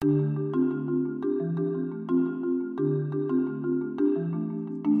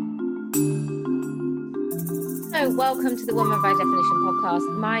Hello, welcome to the Woman by Definition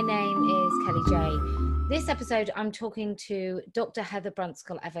podcast. My name is Kelly J. This episode, I'm talking to Dr. Heather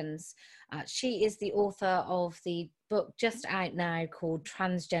Brunskell-Evans. She is the author of the book just out now called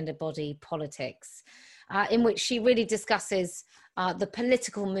Transgender Body Politics, in which she really discusses the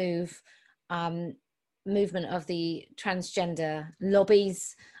political movement of the transgender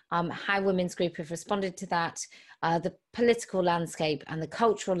lobbies, how women's group have responded to that, the political landscape and the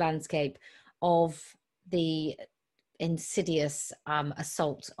cultural landscape of the insidious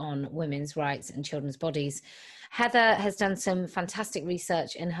assault on women's rights and children's bodies. Heather has done some fantastic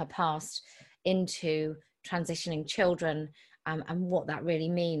research in her past into transitioning children and what that really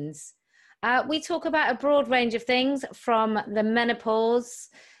means. We talk about a broad range of things, from the menopause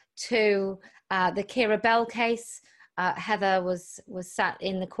to the Keira Bell case. Heather was sat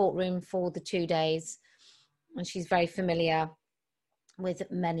in the courtroom for the 2 days, and she's very familiar with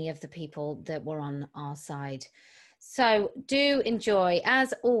many of the people that were on our side. So do enjoy.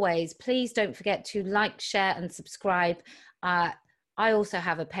 As always, please don't forget to like, share and subscribe. I also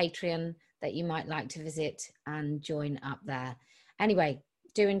have a Patreon that you might like to visit and join up there. Anyway,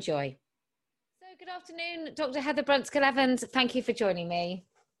 do enjoy. So good afternoon, Dr. Heather Brunskell-Evans. Thank you for joining me.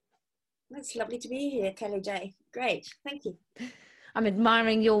 It's lovely to be here, Kelly J. Great, thank you. I'm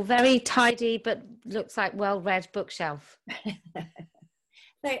admiring your very tidy but looks like well-read bookshelf.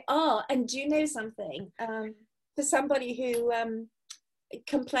 They are, and do you know something? For somebody who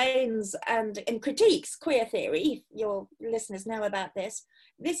complains and critiques queer theory, your listeners know about this,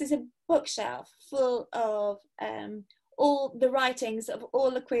 this is a bookshelf full of all the writings of all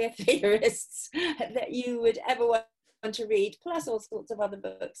the queer theorists that you would ever want to read, plus all sorts of other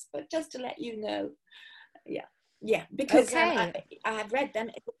books, but just to let you know, because okay. I have read them,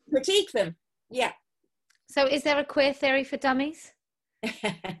 critique them, yeah. So is there a queer theory for dummies?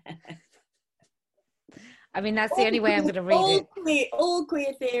 I mean, that's the only way I'm going to read it. All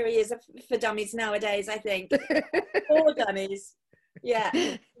queer theory is for dummies nowadays, I think. All dummies. Yeah.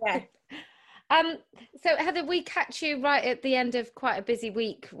 So Heather, we catch you right at the end of quite a busy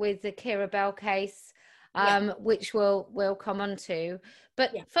week with the Keira Bell case, which we'll come on to.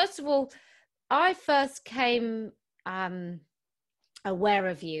 But first of all, I first came aware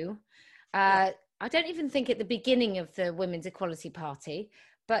of you. I don't even think at the beginning of the Women's Equality Party,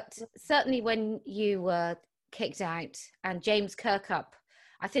 but certainly when you were kicked out, and James Kirkup,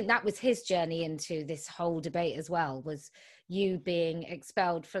 I think that was his journey into this whole debate as well, was you being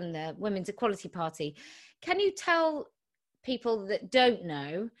expelled from the Women's Equality Party. Can you tell people that don't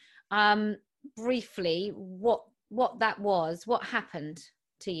know briefly what that was, what happened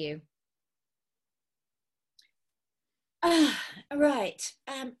to you? Right.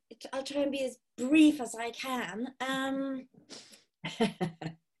 I'll try and be as brief as I can.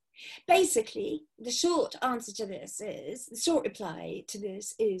 Basically, the short reply to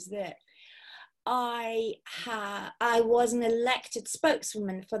this is that I was an elected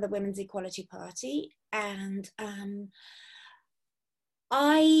spokeswoman for the Women's Equality Party, and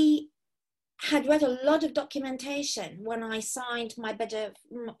I had read a lot of documentation when I signed my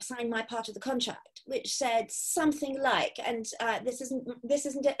part of the contract, which said something like, and this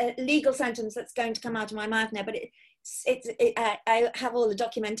isn't a legal sentence that's going to come out of my mouth now, but I have all the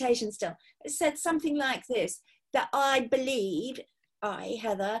documentation still. It said something like this: that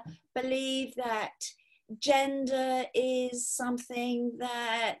Heather, believe that gender is something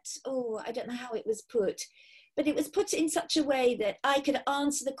that, I don't know how it was put, but it was put in such a way that I could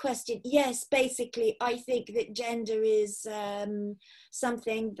answer the question, yes, basically, I think that gender is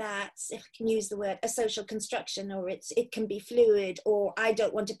something that's, if I can use the word, a social construction, or it can be fluid, or I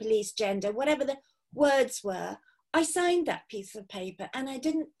don't want to police gender, whatever the words were. I signed that piece of paper, and I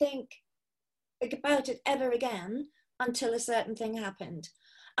didn't think about it ever again until a certain thing happened.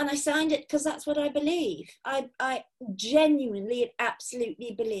 And I signed it because that's what I believe. I genuinely,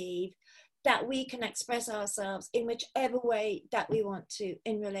 absolutely believe that we can express ourselves in whichever way that we want to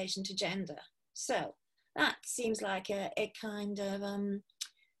in relation to gender. So that seems like a kind of,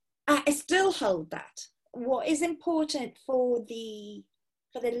 I still hold that. What is important for the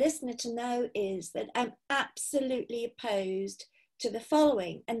listener to know is that I'm absolutely opposed to the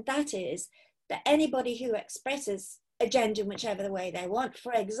following, and that is that anybody who expresses a gender in whichever way they want,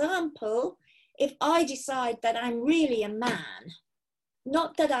 for example, if I decide that I'm really a man,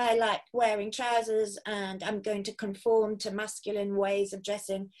 not that I like wearing trousers and I'm going to conform to masculine ways of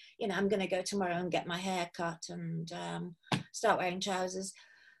dressing, I'm going to go tomorrow and get my hair cut and start wearing trousers,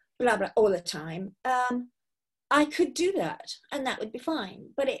 blah, blah, all the time. I could do that and that would be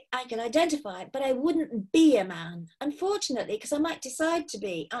fine, but I could identify it, but I wouldn't be a man, unfortunately, because I might decide to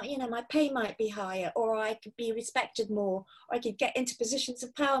be, you know, my pay might be higher, or I could be respected more, or I could get into positions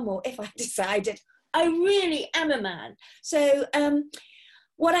of power more if I decided I really am a man. So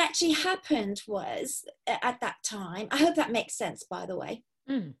what actually happened was, at that time, I hope that makes sense, by the way,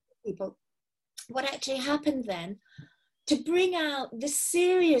 people, what actually happened then, to bring out the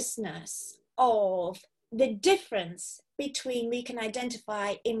seriousness of the difference between we can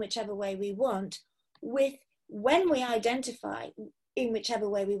identify in whichever way we want with when we identify in whichever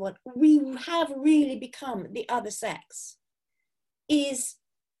way we want, we have really become the other sex, is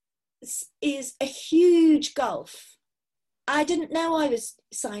a huge gulf. I didn't know I was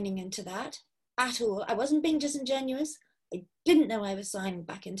signing into that at all. I wasn't being disingenuous. I didn't know I was signing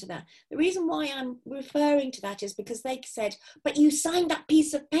back into that. The reason why I'm referring to that is because they said, but you signed that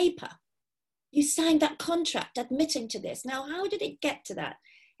piece of paper. You signed that contract admitting to this. Now, how did it get to that?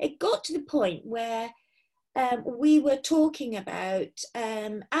 It got to the point where we were talking about,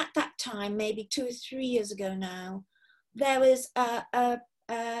 at that time, maybe 2 or 3 years ago now, there was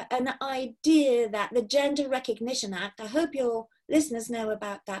an idea that the Gender Recognition Act, I hope your listeners know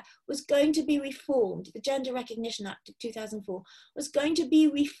about that, was going to be reformed. The Gender Recognition Act of 2004 was going to be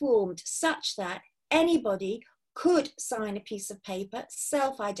reformed such that anybody could sign a piece of paper,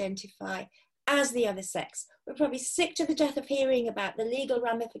 self-identify as the other sex. We're probably sick to the death of hearing about the legal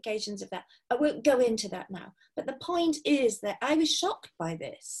ramifications of that. I won't go into that now. But the point is that I was shocked by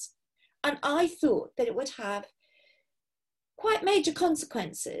this. And I thought that it would have quite major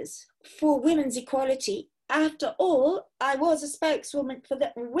consequences for women's equality. After all, I was a spokeswoman for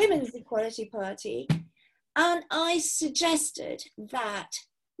the Women's Equality Party, and I suggested that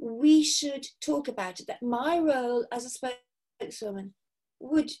we should talk about it, that my role as a spokeswoman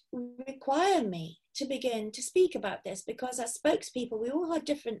would require me to begin to speak about this, because as spokespeople, we all had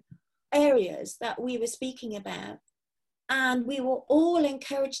different areas that we were speaking about. And we were all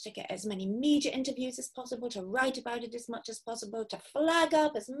encouraged to get as many media interviews as possible, to write about it as much as possible, to flag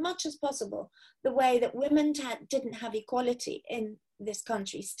up as much as possible the way that women didn't have equality in this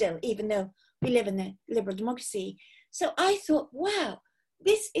country still, even though we live in a liberal democracy. So I thought, wow,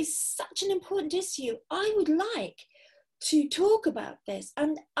 this is such an important issue. I would like to talk about this.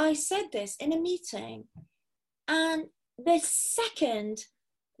 And I said this in a meeting. And the second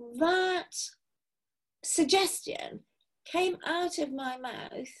that suggestion came out of my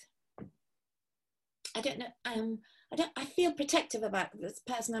mouth, I don't know, I feel protective about this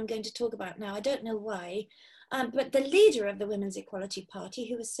person I'm going to talk about now. I don't know why, but the leader of the Women's Equality Party,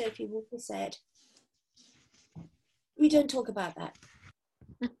 who was Sophie Walker, said, we don't talk about that.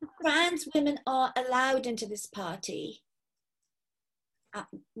 Trans women are allowed into this party,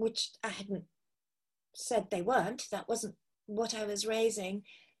 which I hadn't said they weren't. That wasn't what I was raising.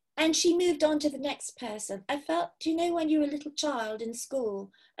 And she moved on to the next person. I felt, do you know when you're a little child in school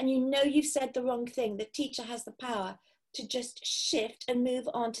and you know you've said the wrong thing, the teacher has the power to just shift and move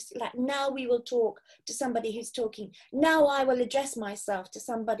on to, like, now we will talk to somebody who's talking. Now I will address myself to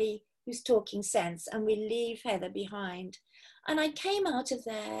somebody who's talking sense, and we leave Heather behind. And I came out of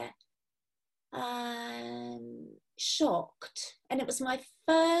there shocked. And it was my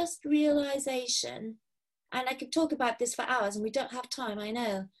first realization, and I could talk about this for hours and we don't have time, I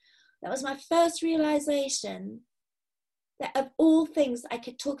know. That was my first realization that of all things, I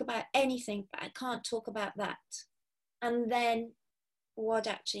could talk about anything, but I can't talk about that. And then what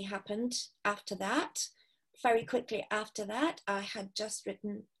actually happened after that, very quickly after that, I had just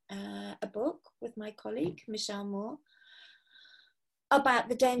written a book with my colleague, Michelle Moore, about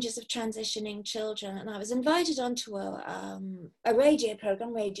the dangers of transitioning children. And I was invited onto a radio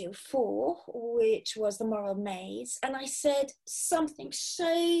program, Radio 4, which was The Moral Maze. And I said something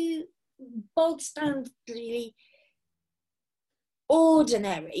so bog standardly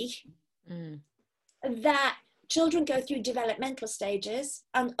ordinary, that children go through developmental stages.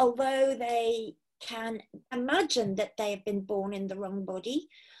 And although they can imagine that they have been born in the wrong body,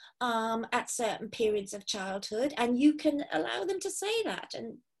 at certain periods of childhood, and you can allow them to say that,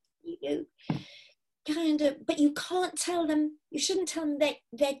 and you kind of, but you can't tell them, you shouldn't tell them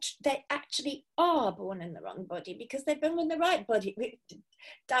they actually are born in the wrong body, because they're born in the right body.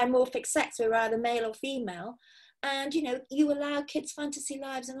 Dimorphic sex, we're either male or female, and you know, you allow kids fantasy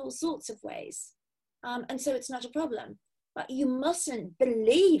lives in all sorts of ways, and so it's not a problem. But you mustn't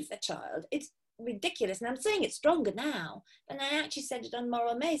believe the child. It's ridiculous. And I'm saying it stronger now than I actually said it on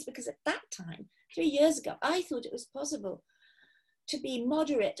Moral Maze, because at that time, 3 years ago, I thought it was possible to be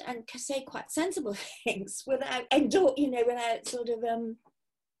moderate and say quite sensible things without, without sort of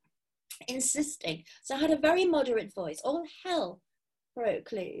insisting. So I had a very moderate voice. All hell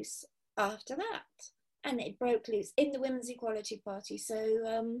broke loose after that. And it broke loose in the Women's Equality Party.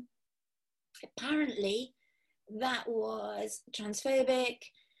 So apparently that was transphobic,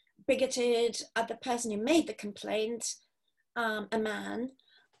 bigoted. The person who made the complaint, a man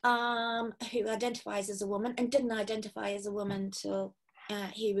who identifies as a woman and didn't identify as a woman till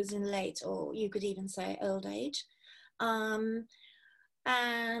he was in late, or you could even say old age. And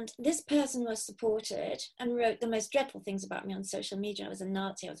this person was supported and wrote the most dreadful things about me on social media. I was a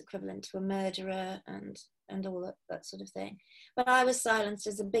Nazi, I was equivalent to a murderer, and all that sort of thing. But I was silenced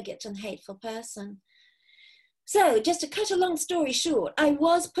as a bigot and hateful person. So just to cut a long story short, I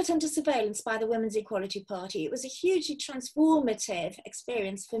was put under surveillance by the Women's Equality Party. It was a hugely transformative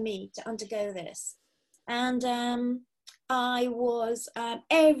experience for me to undergo this. And I was,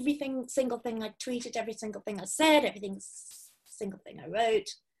 single thing I tweeted, every single thing I said, single thing I wrote.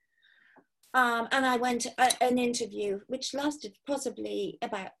 And I went to an interview, which lasted possibly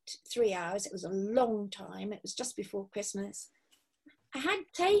about 3 hours. It was a long time. It was just before Christmas. I had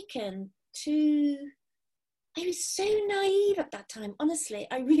taken I was so naive at that time. Honestly,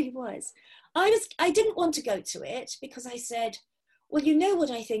 I really was. I didn't want to go to it because I said, well, you know what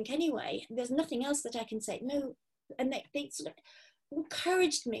I think anyway. There's nothing else that I can say. No. And they sort of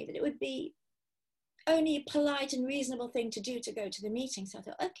encouraged me that it would be only a polite and reasonable thing to do to go to the meeting. So I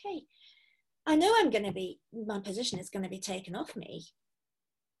thought, okay, I know my position is going to be taken off me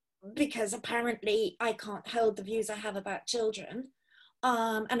because apparently I can't hold the views I have about children.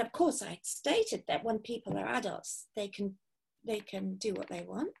 And of course I stated that when people are adults, they can do what they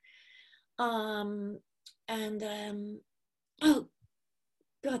want. Oh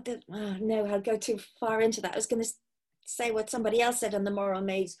God, no, I'll go too far into that. I was going to say what somebody else said on the Moral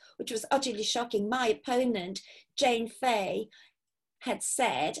Maze, which was utterly shocking. My opponent, Jane Fay, had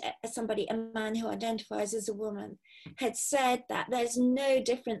said, a man who identifies as a woman, had said that there's no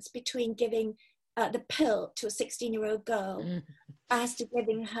difference between giving the pill to a 16-year-old girl as to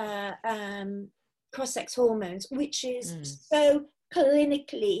giving her cross-sex hormones, which is so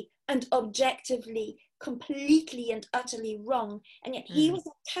clinically and objectively completely and utterly wrong. And yet he was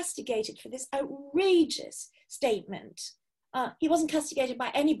castigated for this outrageous statement. He wasn't castigated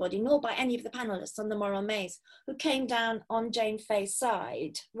by anybody, nor by any of the panelists on the Moral Maze, who came down on Jane Fay's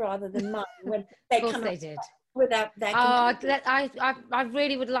side rather than mine when they come up without their I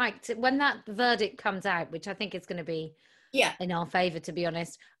really would like to, when that verdict comes out, which I think is going to be in our favour, to be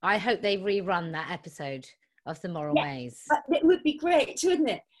honest, I hope they rerun that episode of the Moral Maze. It would be great, wouldn't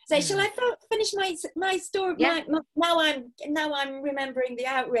it? So shall I finish my story? Yeah. Now I'm remembering the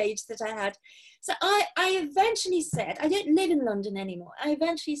outrage that I had. So I eventually said, I don't live in London anymore. I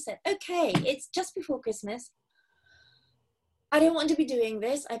eventually said, okay, it's just before Christmas. I don't want to be doing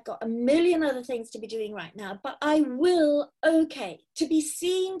this. I've got a million other things to be doing right now, but I will, to be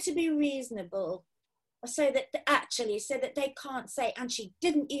seen to be reasonable, so that they can't say, and she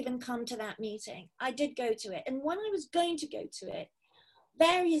didn't even come to that meeting. I did go to it. And when I was going to go to it,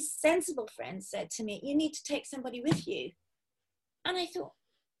 various sensible friends said to me, you need to take somebody with you. And I thought,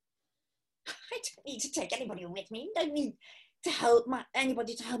 I don't need to take anybody with me. I don't need to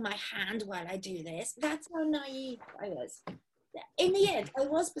anybody to hold my hand while I do this. That's how naive I was. In the end, I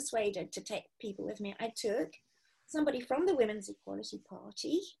was persuaded to take people with me. I took somebody from the Women's Equality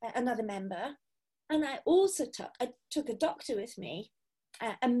Party, another member, and I also took a doctor with me,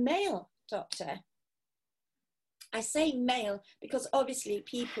 a male doctor. I say male because obviously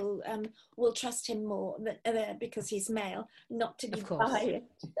people will trust him more because he's male, not to be biased.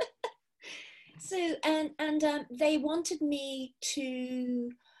 So, and they wanted me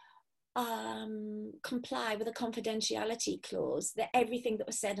to comply with a confidentiality clause, that everything that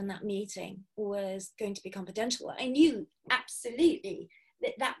was said in that meeting was going to be confidential. I knew absolutely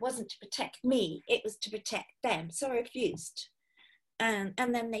that wasn't to protect me, it was to protect them. So I refused. And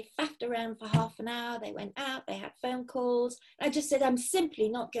then they faffed around for half an hour. They went out, they had phone calls. I just said, I'm simply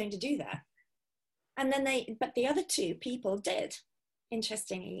not going to do that. And then but the other two people did,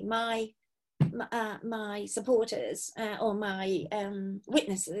 interestingly. My supporters or my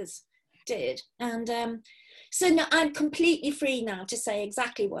witnesses did. And so now I'm completely free now to say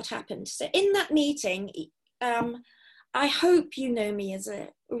exactly what happened. So in that meeting, I hope you know me as a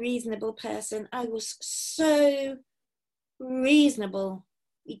reasonable person. I was so reasonable.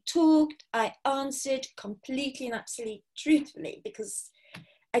 We talked, I answered completely and absolutely truthfully, because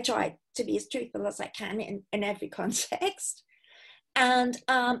I try to be as truthful as I can in every context. And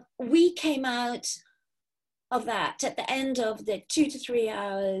we came out of that, at the end of the 2 to 3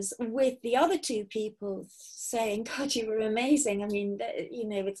 hours, with the other two people saying, God, you were amazing. I mean, you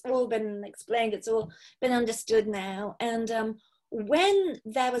know, it's all been explained, it's all been understood now. And when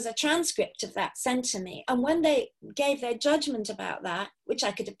there was a transcript of that sent to me, and when they gave their judgment about that, which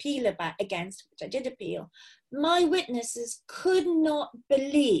I could appeal against, which I did appeal, my witnesses could not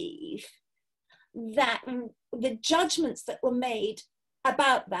believe that the judgments that were made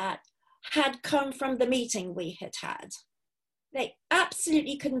about that had come from the meeting we had had. They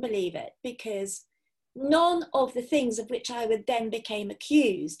absolutely couldn't believe it, because none of the things of which I would then became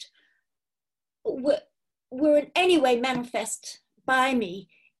accused were in any way manifest by me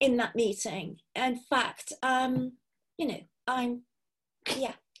in that meeting. In fact, you know,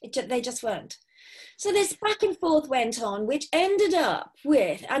 they just weren't. So this back and forth went on, which ended up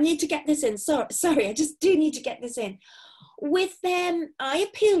with, I need to get this in, sorry, I just do need to get this in. With them, I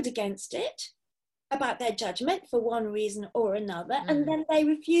appealed against it, about their judgment for one reason or another, and then they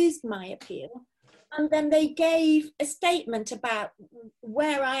refused my appeal. And then they gave a statement about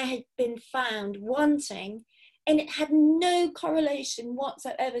where I had been found wanting, and it had no correlation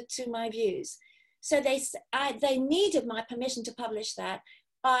whatsoever to my views. So they needed my permission to publish that.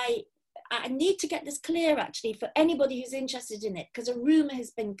 I need to get this clear, actually, for anybody who's interested in it, because a rumor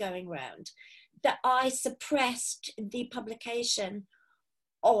has been going around that I suppressed the publication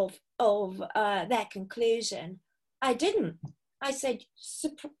of their conclusion. I didn't. I said,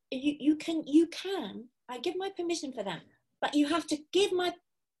 you can, I give my permission for that, but you have to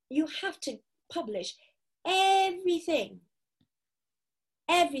publish everything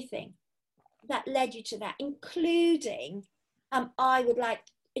that led you to that, including,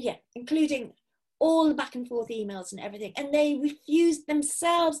 including all the back and forth emails and everything. And they refused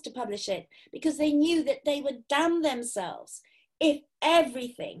themselves to publish it, because they knew that they would damn themselves if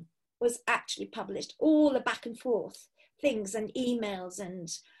everything was actually published, all the back and forth things and emails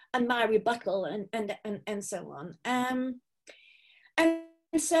and my rebuttal and so on. And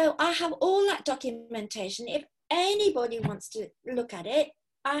so I have all that documentation. If anybody wants to look at it,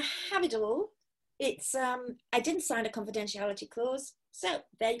 I have it all. It's I didn't sign a confidentiality clause, so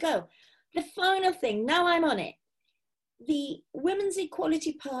there you go. The final thing, now I'm on it. The Women's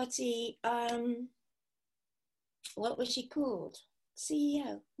Equality Party, what was she called?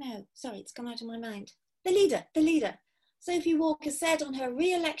 CEO? No, sorry, it's gone out of my mind. The leader. Sophie Walker said on her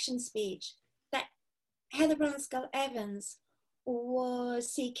re-election speech that Heather Branscombe Evans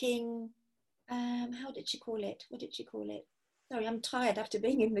was seeking, what did she call it? Sorry, I'm tired after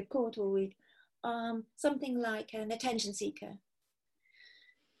being in the court all week. Something like an attention seeker.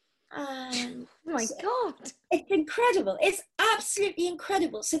 Oh my God. It's incredible. It's absolutely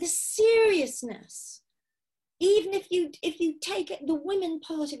incredible. So the seriousness, even if you take the women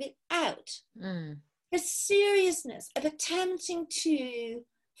part of it out, the seriousness of attempting to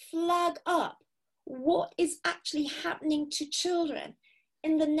flag up what is actually happening to children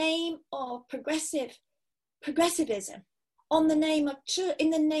in the name of progressivism, in the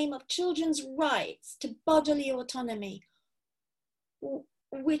name of children's rights to bodily autonomy,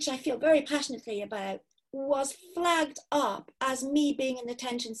 which I feel very passionately about, was flagged up as me being an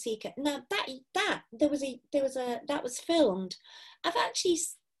attention seeker. Now that was filmed. I've actually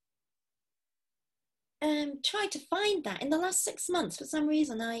tried to find that in the last 6 months. For some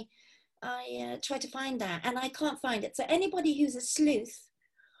reason, I tried to find that, and I can't find it. So anybody who's a sleuth,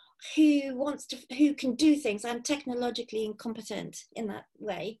 who can do things, I'm technologically incompetent in that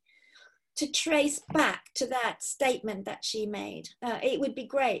way, to trace back to that statement that she made. It would be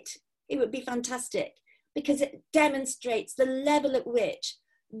great. It would be fantastic, because it demonstrates the level at which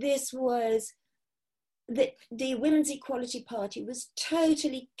this was, the Women's Equality Party was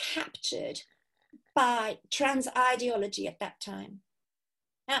totally captured by trans ideology at that time.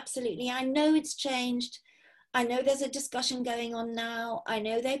 Absolutely. I know it's changed. I know there's a discussion going on now. I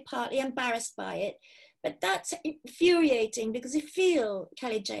know they're partly embarrassed by it, but that's infuriating, because I feel,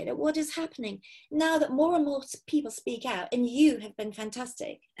 Kelly J, that what is happening now that more and more people speak out, and you have been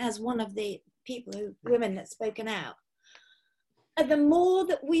fantastic as one of the women that's spoken out, and the more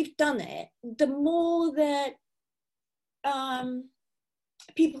that we've done it, the more that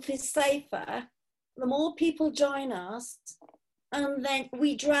people feel safer, the more people join us, and then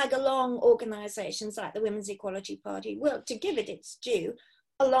we drag along organisations like the Women's Equality Party, well, to give it its due,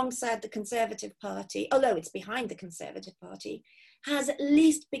 alongside the Conservative Party, although it's behind the Conservative Party, has at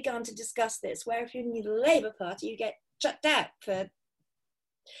least begun to discuss this, where if you're in the Labour Party, you get chucked out for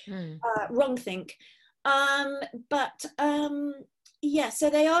wrongthink. Yeah, so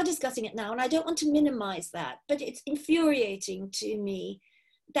they are discussing it now, and I don't want to minimise that, but it's infuriating to me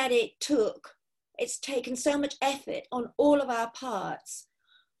that it took it's taken so much effort on all of our parts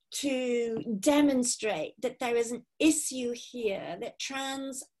to demonstrate that there is an issue here, that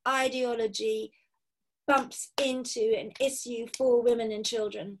trans ideology bumps into an issue for women and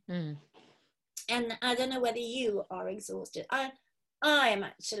children. And I don't know whether you are exhausted. I am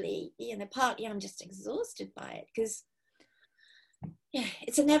actually, partly I'm just exhausted by it, because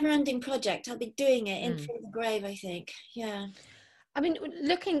it's a never-ending project. I'll be doing it in through the grave, I think. Yeah. I mean,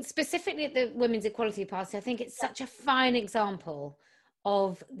 looking specifically at the Women's Equality Party, I think it's such a fine example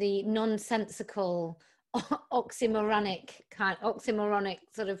of the nonsensical, oxymoronic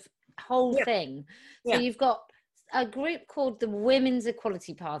sort of whole thing. So you've got a group called the Women's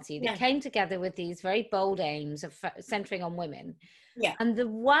Equality Party that came together with these very bold aims of centering on women. Yeah. And the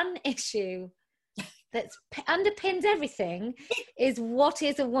one issue that's underpins everything is, what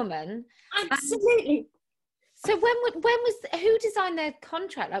is a woman? Absolutely. So who designed their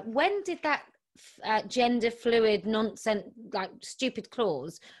contract? Like, when did that gender fluid nonsense, like stupid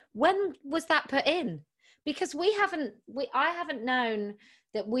clause, when was that put in? Because I haven't known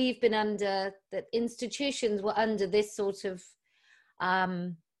that we've been under, that institutions were under this sort of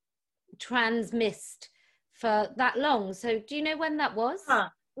trans mist for that long. So do you know when that was?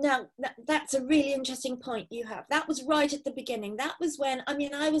 Now, that's a really interesting point you have. That was right at the beginning. That was when,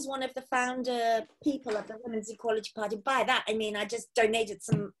 I was one of the founder people of the Women's Equality Party. By that, I just donated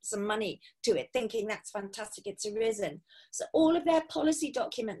some money to it, thinking that's fantastic, it's arisen. So all of their policy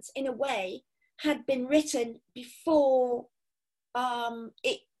documents, in a way, had been written before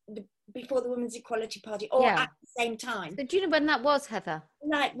before the Women's Equality Party, or at the same time. So do you know when that was, Heather?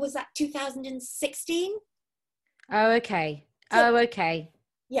 Like, was that 2016? Oh, okay.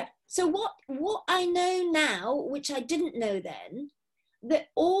 Yeah. So what I know now, which I didn't know then, that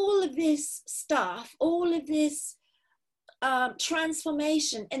all of this stuff, all of this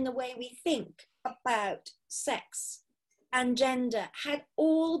transformation in the way we think about sex and gender had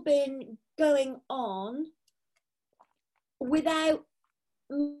all been going on without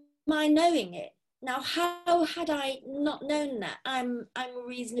my knowing it. Now, how had I not known that? I'm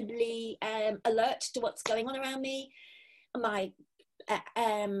reasonably alert to what's going on around me. My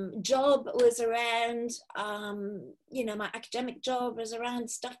job was around, my academic job was around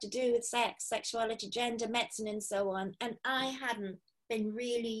stuff to do with sex, sexuality, gender, medicine, and so on. And I hadn't been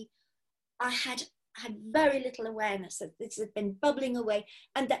really, I had very little awareness that this had been bubbling away,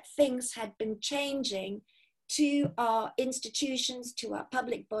 and that things had been changing to our institutions, to our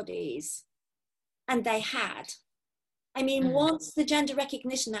public bodies. And they had. Once the Gender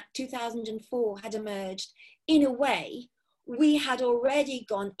Recognition Act 2004 had emerged, in a way, we had already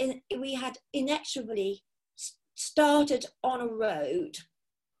we had inexorably started on a road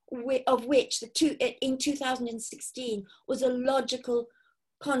of which in 2016 was a logical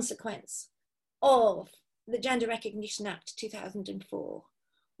consequence of the Gender Recognition Act 2004,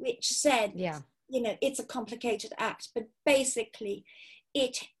 which said, it's a complicated act, but basically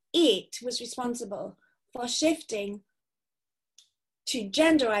it was responsible for shifting to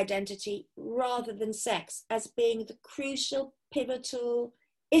gender identity rather than sex as being the crucial, pivotal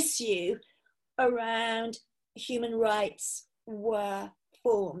issue around human rights were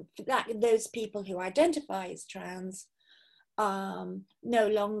formed. That those people who identify as trans no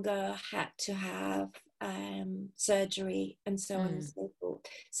longer had to have surgery and so on and so forth.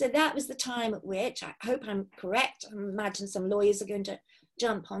 So that was the time at which, I hope I'm correct, I imagine some lawyers are going to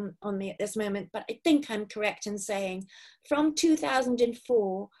jump on me at this moment, but I think I'm correct in saying from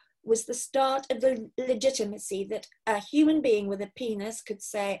 2004 was the start of the legitimacy that a human being with a penis could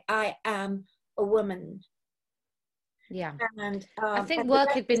say, I am a woman. Yeah. And I think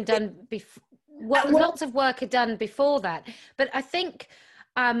work had been done before. Lots of work had done before that. But I think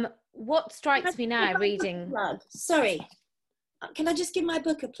what strikes me now reading... Sorry, can I just give my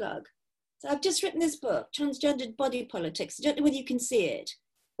book a plug? So I've just written this book, Transgendered Body Politics. I don't know whether you can see it.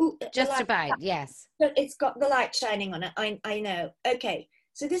 Ooh, just about, yes. But it's got the light shining on it, I know. Okay,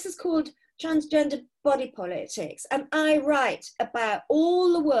 so this is called Transgendered Body Politics. And I write about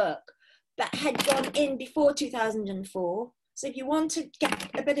all the work that had gone in before 2004. So if you want to get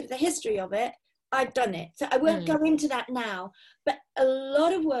a bit of the history of it, I've done it. So I won't go into that now, but a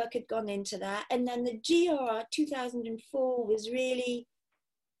lot of work had gone into that. And then the GRR 2004 was really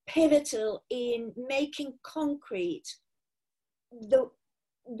pivotal in making concrete the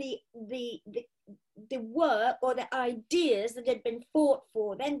work or the ideas that had been fought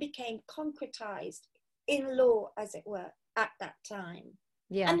for, then became concretized in law, as it were, at that time.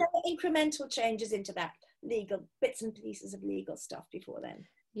 Yeah. And there were incremental changes into that, legal bits and pieces of legal stuff before then.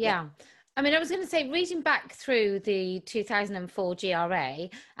 Yeah. I mean, I was going to say, reading back through the 2004 GRA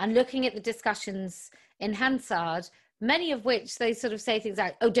and looking at the discussions in Hansard, many of which they sort of say things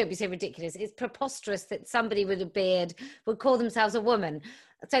like, oh, don't be so ridiculous. It's preposterous that somebody with a beard would call themselves a woman.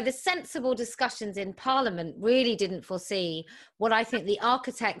 So the sensible discussions in Parliament really didn't foresee what I think the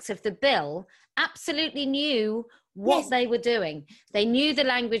architects of the bill absolutely knew what they were doing. They knew the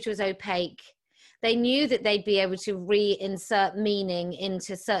language was opaque. They knew that they'd be able to reinsert meaning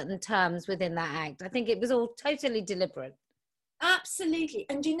into certain terms within that act. I think it was all totally deliberate. Absolutely.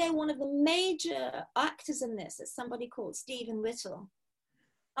 And you know, one of the major actors in this is somebody called Stephen Whittle.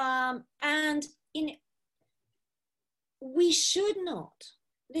 And you know, we should not,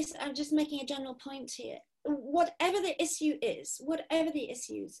 this, I'm just making a general point here, whatever the issue is, whatever the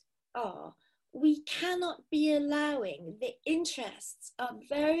issues are, we cannot be allowing the interests of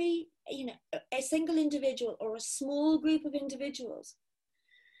very, you know, a single individual or a small group of individuals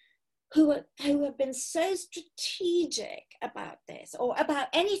who have been so strategic about this or about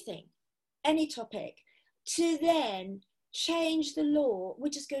anything, any topic, to then change the law,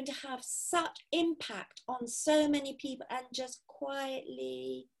 which is going to have such impact on so many people, and just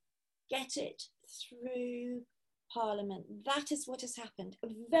quietly get it through Parliament. That is what has happened. A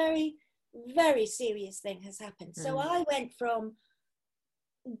very, very serious thing has happened. So I went from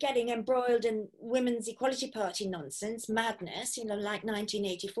getting embroiled in Women's Equality Party nonsense, madness, you know, like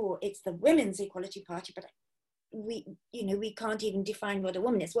 1984, it's the Women's Equality Party, but we, you know, we can't even define what a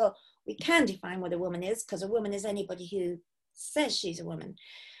woman is. Well, we can define what a woman is, because a woman is anybody who says she's a woman.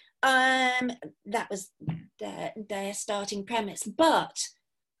 That was their starting premise. But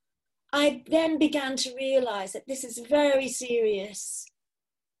I then began to realize that this is very serious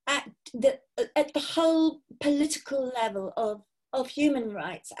at the whole political level of human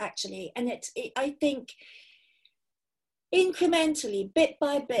rights, actually. And I think incrementally, bit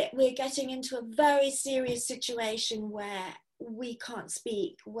by bit, we're getting into a very serious situation where we can't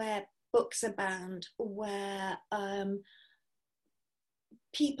speak, where books are banned, where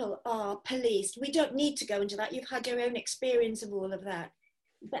people are policed. We don't need to go into that. You've had your own experience of all of that.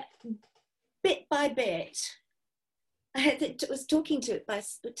 But bit by bit, I was talking to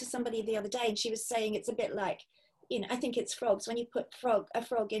somebody the other day, and she was saying it's a bit like, you know, I think it's frogs. When you put a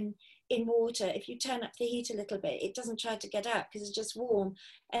frog in water, if you turn up the heat a little bit, it doesn't try to get out because it's just warm.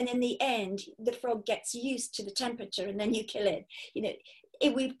 And in the end, the frog gets used to the temperature, and then you kill it. You know,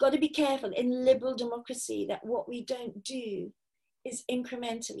 we've got to be careful in liberal democracy that what we don't do is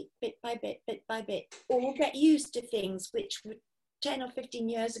incrementally, bit by bit, or get used to things which 10 or 15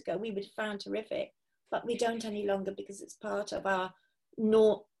 years ago we would have found terrific, but we don't any longer because it's part of our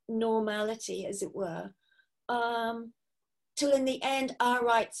normality, as it were. Till in the end, our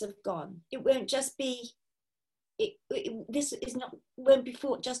rights have gone. It won't just be, this is not, won't be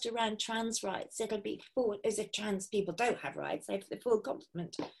fought just around trans rights. It'll be fought as if trans people don't have rights. They have the full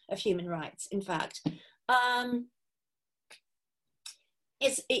complement of human rights, in fact.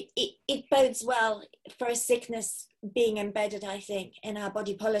 It bodes well for a sickness being embedded, I think, in our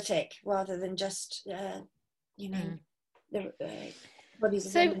body politic, rather than just, you know, the bodies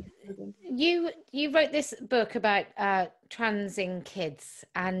of women. You wrote this book about transing kids,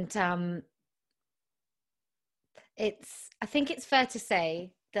 and I think it's fair to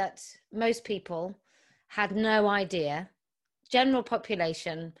say that most people had no idea, general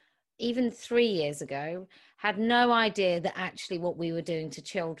population, even 3 years ago, had no idea that actually what we were doing to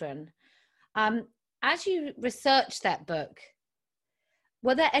children. As you researched that book,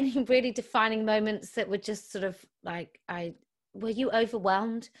 were there any really defining moments that were just sort of like, were you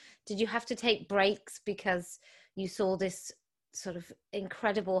overwhelmed? Did you have to take breaks because you saw this sort of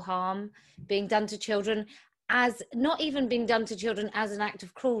incredible harm being done to children, as not even being done to children as an act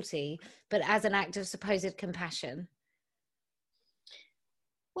of cruelty, but as an act of supposed compassion?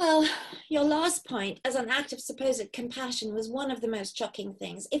 Well, your last point, as an act of supposed compassion, was one of the most shocking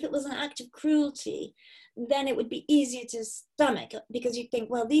things. If it was an act of cruelty, then it would be easier to stomach, because you'd think,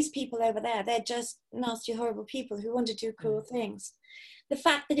 well, these people over there, they're just nasty, horrible people who want to do cruel things. The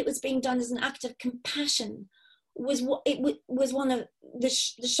fact that it was being done as an act of compassion was one of the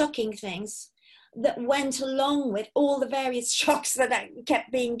shocking things that went along with all the various shocks that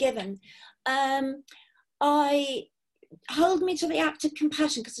kept being given. Hold me to the act of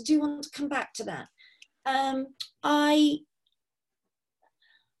compassion, because I do want to come back to that.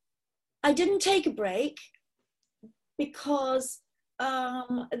 I didn't take a break because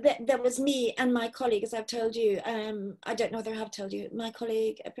there was me and my colleague, as I've told you. I don't know whether I have told you, my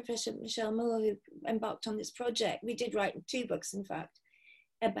colleague, Professor Michelle Moore, who embarked on this project. We did write 2 books, in fact.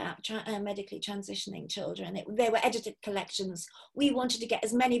 about medically transitioning children. They were edited collections. We wanted to get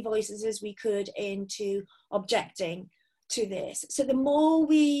as many voices as we could into objecting to this. So the more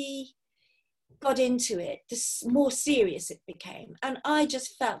we got into it, the more serious it became. And I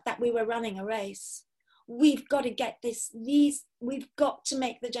just felt that we were running a race. We've got to get we've got to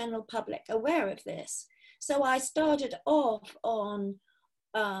make the general public aware of this. So I started off on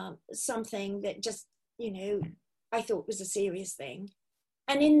something that just, I thought was a serious thing.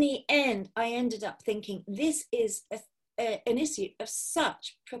 And in the end, I ended up thinking this is an issue of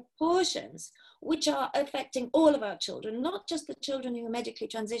such proportions, which are affecting all of our children, not just the children who are medically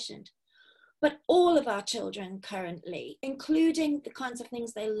transitioned, but all of our children currently, including the kinds of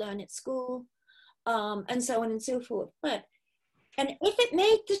things they learn at school, and so on and so forth. And if it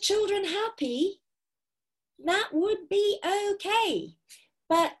made the children happy, that would be okay.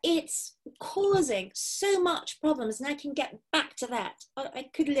 But it's causing so much problems, and I can get back to that. I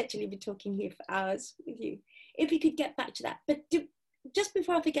could literally be talking here for hours with you, if you could get back to that. But just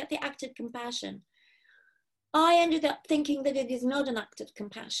before I forget the act of compassion, I ended up thinking that it is not an act of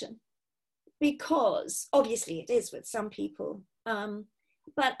compassion, because obviously it is with some people.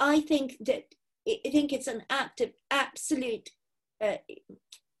 But I think it's an act of absolute,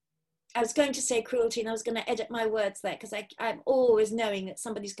 I was going to say cruelty, and I was going to edit my words there, because I'm always knowing that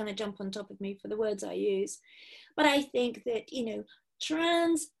somebody's going to jump on top of me for the words I use. But I think that,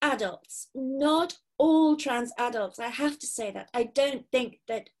 trans adults, not all trans adults, I have to say that. I don't think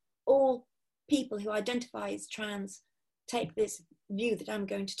that all people who identify as trans take this view that I'm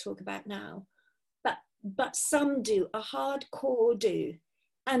going to talk about now. But some do, a hardcore do.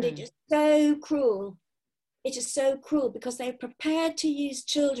 And it is so cruel. It is so cruel, because they're prepared to use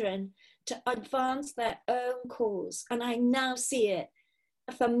children to advance their own cause. And I now see it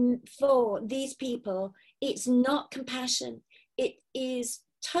for these people. It's not compassion. It is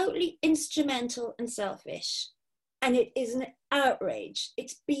totally instrumental and selfish. And it is an outrage.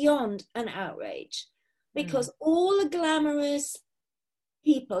 It's beyond an outrage, because all the glamorous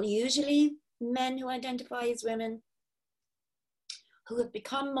people, usually men who identify as women, who have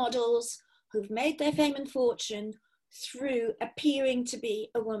become models, who've made their fame and fortune through appearing to be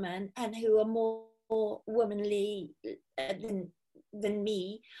a woman, and who are more womanly than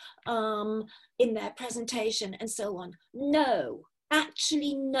me in their presentation and so on,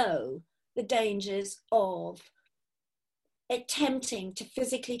 actually know the dangers of attempting to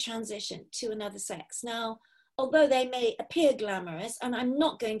physically transition to another sex. Now, although they may appear glamorous, and I'm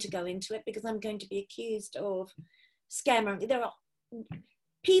not going to go into it because I'm going to be accused of scammering, there are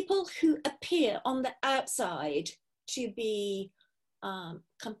people who appear on the outside to be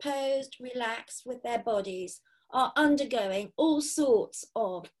composed, relaxed with their bodies, are undergoing all sorts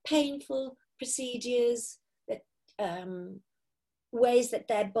of painful procedures, that ways that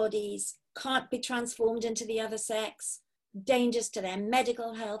their bodies can't be transformed into the other sex, dangers to their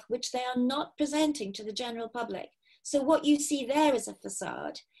medical health, which they are not presenting to the general public. So what you see there is a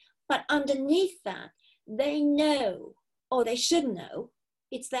facade, but underneath that, they know, or they should know,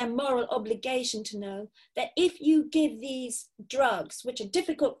 it's their moral obligation to know that if you give these drugs, which are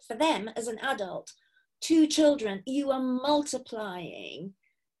difficult for them as an adult, to children, you are multiplying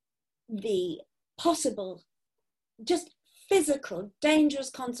the possible, just physical, dangerous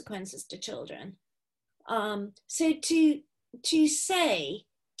consequences to children. So to say,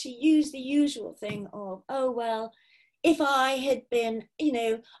 to use the usual thing of, oh, well, if I had been,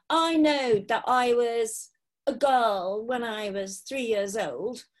 I know that I was a girl when I was 3 years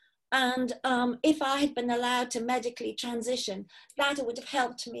old, and if I had been allowed to medically transition, that would have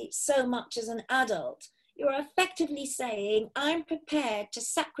helped me so much as an adult. You're effectively saying, I'm prepared to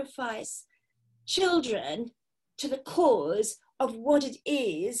sacrifice children to the cause of what it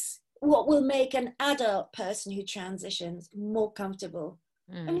is, what will make an adult person who transitions more comfortable.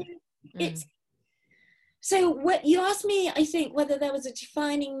 I mean, it's, so what you asked me, I think, whether there was a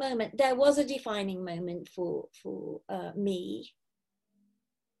defining moment. There was a defining moment for me.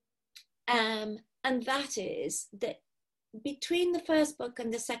 And that is that between the first book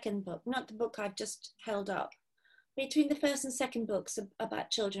and the second book, not the book I've just held up, between the first and second books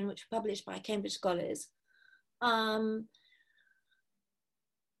about children, which were published by Cambridge Scholars,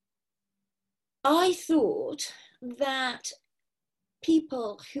 I thought that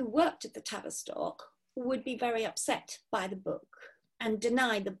people who worked at the Tavistock would be very upset by the book and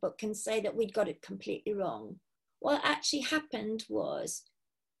deny the book and say that we'd got it completely wrong. What actually happened was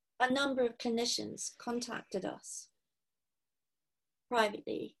a number of clinicians contacted us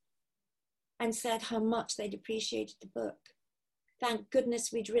privately and said how much they'd appreciated the book. Thank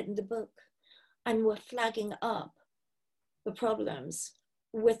goodness we'd written the book, and were flagging up the problems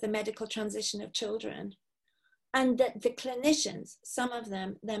with the medical transition of children, and that the clinicians, some of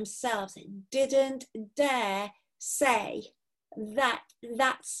them themselves, didn't dare say that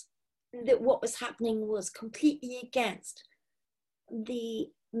what was happening was completely against the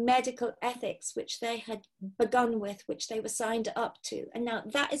medical ethics which they had begun with, which they were signed up to. And now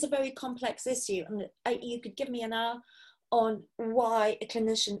that is a very complex issue, and you could give me an hour on why a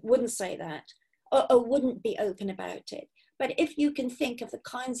clinician wouldn't say that, or wouldn't be open about it. But if you can think of the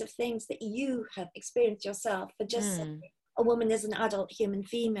kinds of things that you have experienced yourself, for just saying a woman is an adult human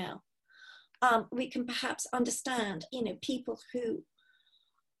female, we can perhaps understand, people who,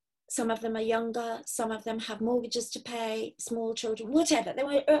 some of them are younger, some of them have mortgages to pay, small children, whatever. There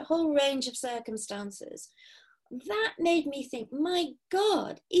were a whole range of circumstances. That made me think, my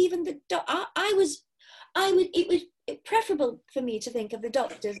God, even it was preferable for me to think of the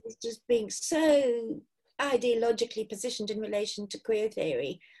doctors as just being so ideologically positioned in relation to queer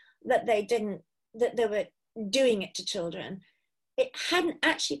theory that they were doing it to children. It hadn't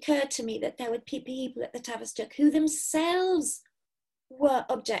actually occurred to me that there would be people at the Tavistock who themselves were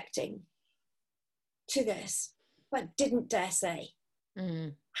objecting to this, but didn't dare say.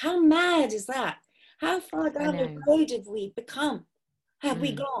 How mad is that? How far down the road have we become? Have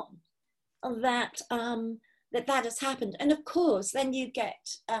we gone? That that has happened. And of course, then you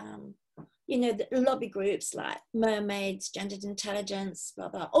get the lobby groups like Mermaids, Gendered Intelligence, blah,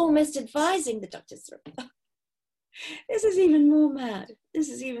 blah, almost advising the doctors. This is even more mad.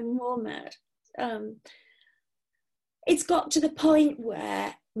 It's got to the point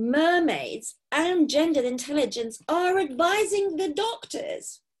where Mermaids and Gendered Intelligence are advising the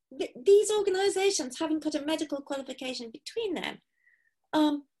doctors. These organizations haven't got a medical qualification between them,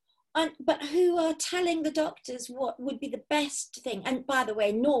 but who are telling the doctors what would be the best thing. And by the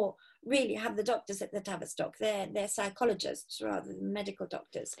way, nor really have the doctors at the Tavistock. They're psychologists rather than medical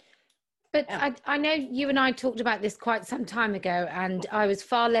doctors. But I know you and I talked about this quite some time ago, and I was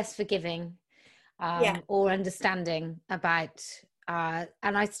far less forgiving or understanding about, and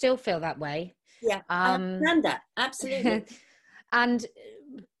I still feel that way. Yeah, I understand that, absolutely. And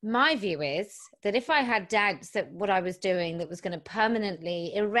my view is that if I had doubts that what I was doing that was going to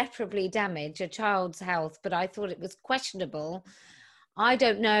permanently, irreparably damage a child's health, but I thought it was questionable, I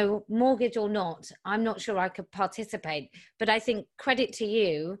don't know, mortgage or not, I'm not sure I could participate. But I think credit to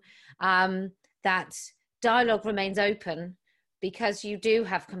you that dialogue remains open, because you do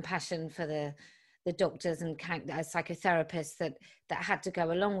have compassion for the doctors and psychotherapists that had to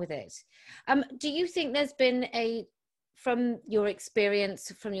go along with it. Do you think there's been from your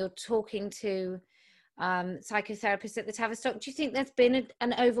experience, from your talking to psychotherapists at the Tavistock, do you think there's been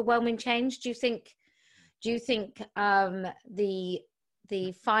an overwhelming change? Do you think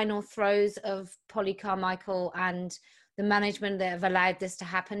the final throes of Polly Carmichael and the management that have allowed this to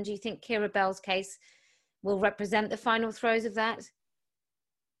happen, do you think Keira Bell's case will represent the final throes of that?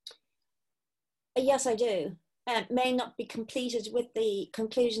 Yes, I do. It may not be completed with the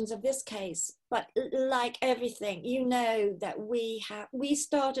conclusions of this case, but like everything, that we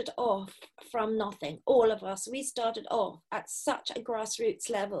started off from nothing. All of us, we started off at such a grassroots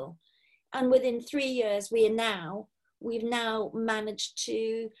level, and within 3 years, we've now managed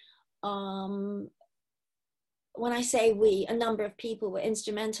to. When I say we, a number of people were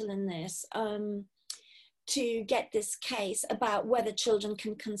instrumental in this. To get this case about whether children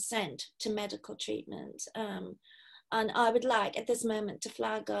can consent to medical treatment. And I would like at this moment to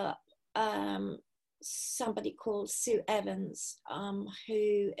flag up somebody called Sue Evans,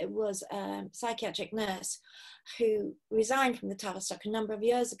 who was a psychiatric nurse who resigned from the Tavistock a number of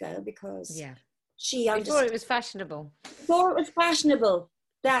years ago because she understood. Before it was fashionable. Before it was fashionable,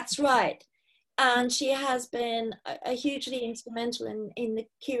 that's right. And she has been a hugely instrumental in the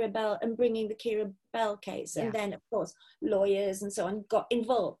Keira Bell and bringing the Keira Bell case. And then, of course, lawyers and so on got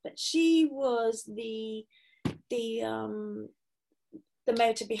involved. But she was the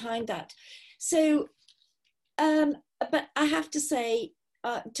motor behind that. So, but I have to say,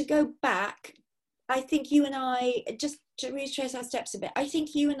 to go back, I think you and I, just to retrace our steps a bit, I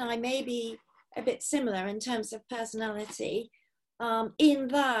think you and I may be a bit similar in terms of personality, in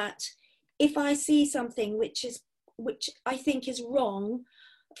that if I see something which I think is wrong,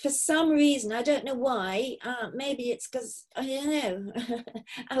 for some reason, I don't know why, maybe it's because, I don't know,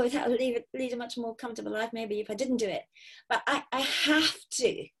 I would lead a much more comfortable life maybe if I didn't do it. But I have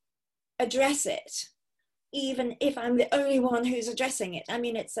to address it, even if I'm the only one who's addressing it. I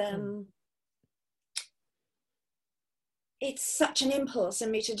mean, it's such an impulse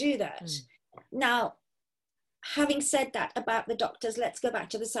in me to do that. Now, having said that about the doctors, let's go back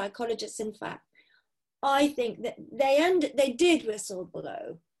to the psychologists, in fact. I think that they did whistle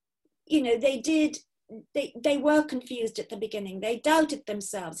blow. You know, they were confused at the beginning. They doubted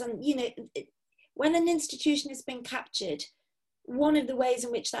themselves. And, you know, when an institution has been captured, one of the ways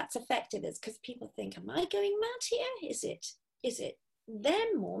in which that's effective is because people think, am I going mad here? Is it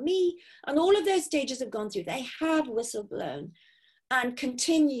them or me? And all of those stages have gone through. They have whistleblown and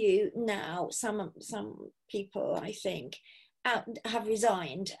continue now. Some people, I think, have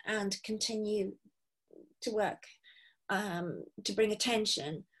resigned and continue to work to bring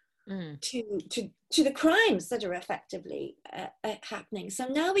attention to the crimes that are effectively happening. So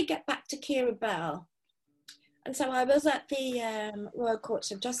now we get back to Keira Bell. And so I was at the Royal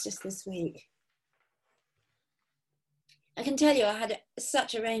Courts of Justice this week. I can tell you I had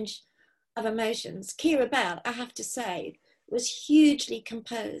such a range of emotions. Keira Bell, I have to say, was hugely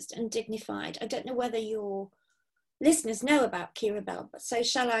composed and dignified. I don't know whether your listeners know about Keira Bell, but so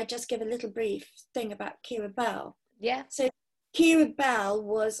shall I just give a little brief thing about Keira Bell? Yeah. So Keira Bell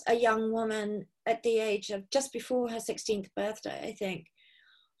was a young woman at the age of just before her 16th birthday, I think,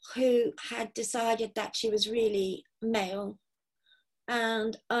 who had decided that she was really male.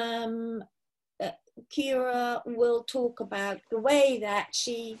 And Keira will talk about the way that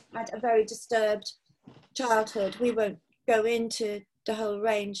she had a very disturbed childhood. We won't go into the whole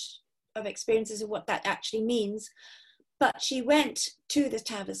range of experiences of what that actually means, but she went to the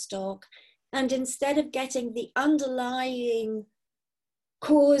Tavistock, and instead of getting the underlying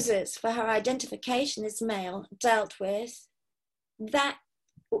causes for her identification as male dealt with, that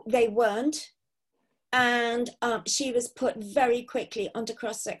they weren't, and she was put very quickly onto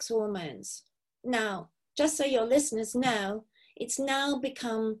cross-sex hormones. Now, just so your listeners know, it's now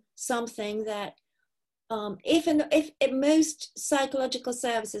become something that if most psychological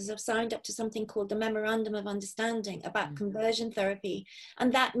services have signed up to something called the Memorandum of Understanding about conversion therapy,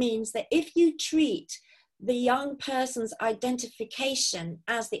 and that means that if you treat the young person's identification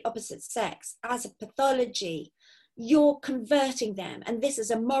as the opposite sex as a pathology, you're converting them, and this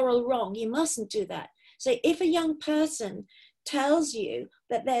is a moral wrong. You mustn't do that. So if a young person tells you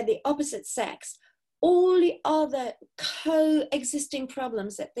that they're the opposite sex, all the other coexisting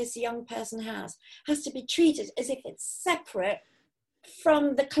problems that this young person has to be treated as if it's separate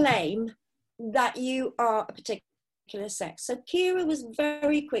from the claim that you are a particular sex. So Keira was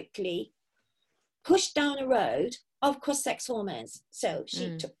very quickly pushed down a road of cross-sex hormones. So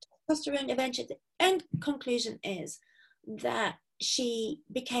she took testosterone eventually. The end conclusion is that she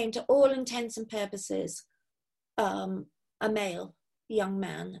became, to all intents and purposes, a male young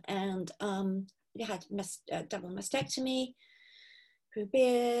man, and he had double mastectomy, grew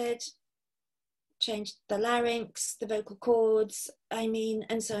beard, changed the larynx, the vocal cords,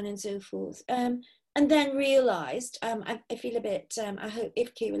 and so on and so forth. And then realized, I feel a bit, I hope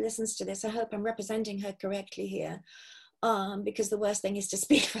if Keira listens to this, I hope I'm representing her correctly here, because the worst thing is to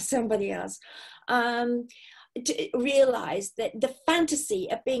speak for somebody else. To realize that the fantasy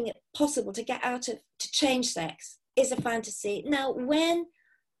of being possible to get out of, to change sex is a fantasy. Now, when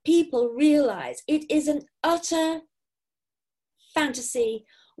people realize it is an utter fantasy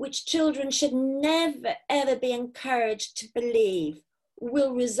which children should never, ever be encouraged to believe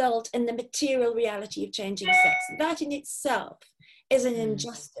will result in the material reality of changing sex, that in itself is an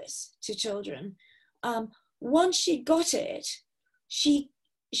injustice to children. Once she got it, she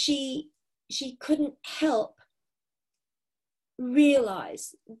couldn't help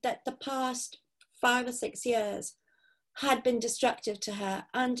realize that the past 5 or 6 years had been destructive to her,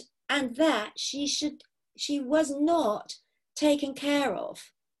 and that she was not taken care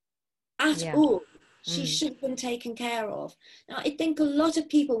of at all. She should have been taken care of. Now, I think a lot of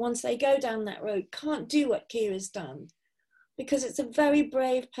people, once they go down that road, can't do what Keira's done, because it's a very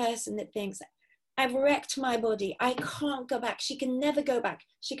brave person that thinks, I've wrecked my body, I can't go back. She can never go back.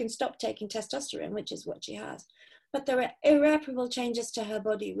 She can stop taking testosterone, which is what she has, but there are irreparable changes to her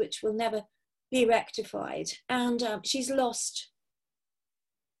body which will never be rectified, and she's lost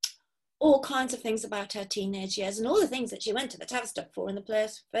all kinds of things about her teenage years, and all the things that she went to the Tavistock for in the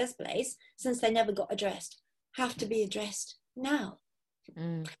first place, since they never got addressed, have to be addressed now.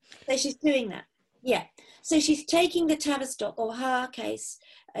 So she's doing that. Yeah. So she's taking the Tavistock, or her case,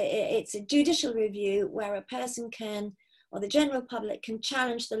 it's a judicial review where a person can, or the general public can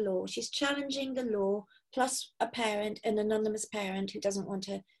challenge the law. She's challenging the law, plus a parent, an anonymous parent who doesn't want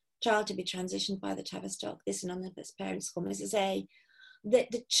her child to be transitioned by the Tavistock. This anonymous parent is called Mrs. A,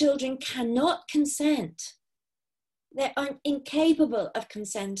 that the children cannot consent. They're incapable of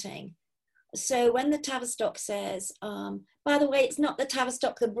consenting. So when the Tavistock says, by the way, it's not the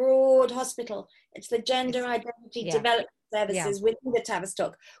Tavistock, the Broad Hospital, it's the Gender Identity Development services within the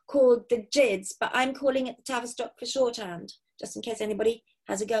Tavistock called the GIDS, but I'm calling it the Tavistock for shorthand, just in case anybody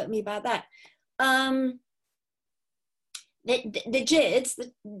has a go at me about that. The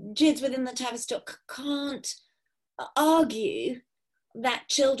GIDS within the Tavistock can't argue that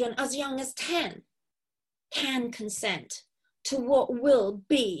children as young as 10 can consent to what will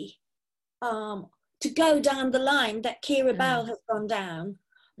be, to go down the line that Keira Bell has gone down.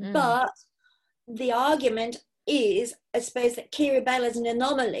 But the argument is, I suppose, that Keira Bell is an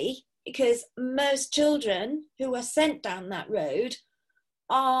anomaly because most children who are sent down that road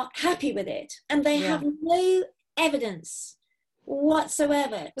are happy with it, and they have no evidence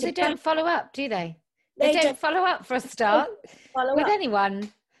whatsoever. Well, they don't follow up, do they? They don't follow up for a start with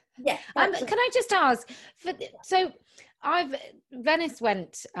anyone. Yeah. Can I just ask? Venice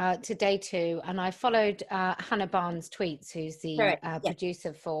went to day 2, and I followed Hannah Barnes' tweets, who's the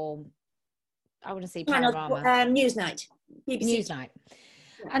producer for, I want to see Panorama. Newsnight. BBC. Newsnight.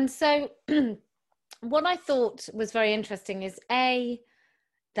 Yeah. And so what I thought was very interesting is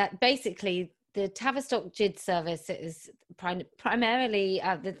that basically the Tavistock GID service is primarily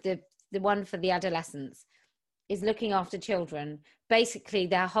the one for the adolescents, is looking after children. Basically,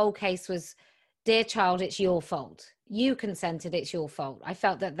 their whole case was, dear child, it's your fault. You consented, it's your fault. I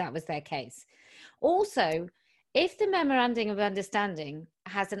felt that was their case. Also, if the memorandum of understanding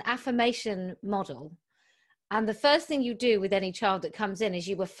has an affirmation model, and the first thing you do with any child that comes in is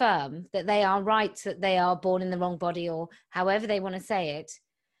you affirm that they are right, that they are born in the wrong body, or however they want to say it,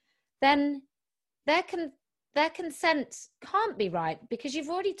 then their consent can't be right, because you've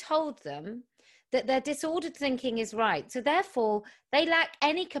already told them that their disordered thinking is right. So therefore, they lack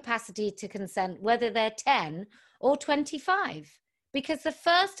any capacity to consent, whether they're 10 or 25, because the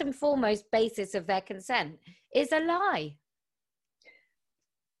first and foremost basis of their consent is a lie.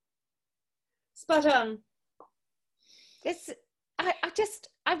 Spot on.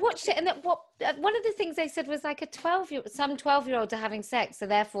 I watched it, and one of the things they said was like some 12-year-olds are having sex, so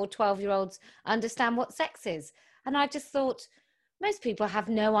therefore 12-year-olds understand what sex is. And I just thought, most people have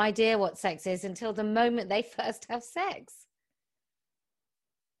no idea what sex is until the moment they first have sex.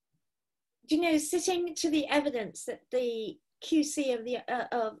 Do you know, sitting to the evidence that the QC of the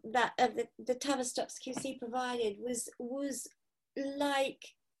Tavistock's QC provided was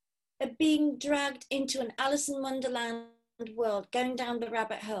like being dragged into an Alice in Wonderland world, going down the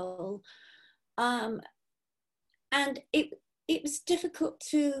rabbit hole, and it was difficult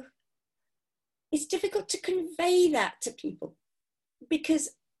to convey that to people,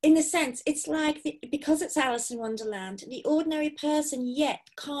 because in a sense it's like because it's Alice in Wonderland, the ordinary person yet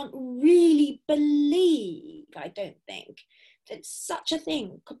can't really believe, I don't think, that such a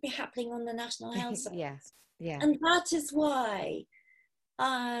thing could be happening on the National Health Service. Yes, yeah. And that is why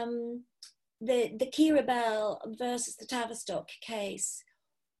the Keira Bell versus the Tavistock case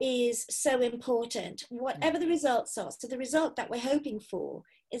is so important, whatever the results are. So the result that we're hoping for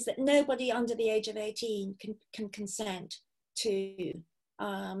is that nobody under the age of 18 can consent to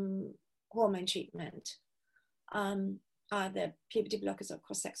hormone treatment, either puberty blockers or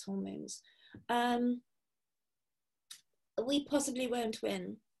cross-sex hormones. We possibly won't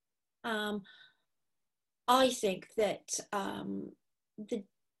win. I think that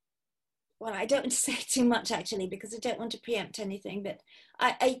I don't want to say too much actually, because I don't want to preempt anything, but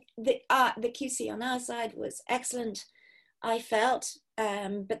the QC on our side was excellent, I felt,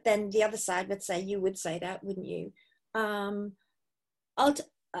 but then the other side would say, you would say that, wouldn't you?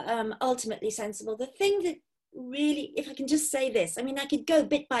 Ultimately sensible. The thing that really, if I can just say this, I mean, I could go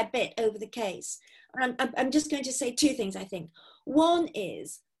bit by bit over the case. I'm just going to say 2 things, I think. One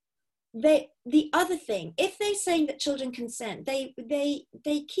is, the other thing, if they're saying that children consent, they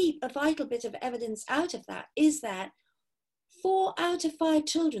keep a vital bit of evidence out of that, is that 4 out of 5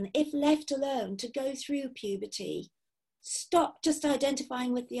 children, if left alone to go through puberty, stop just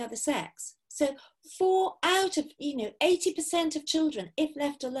identifying with the other sex. So 4 out of 80% of children, if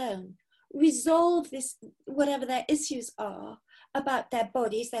left alone, resolve this, whatever their issues are about their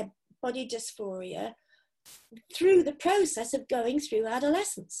bodies, their body dysphoria, through the process of going through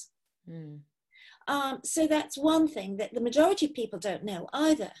adolescence. So that's one thing that the majority of people don't know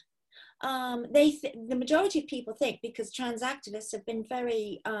either. The majority of people think, because trans activists have been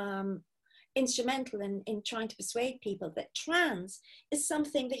very instrumental in trying to persuade people that trans is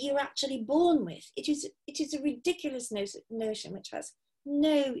something that you're actually born with. It is a ridiculous notion which has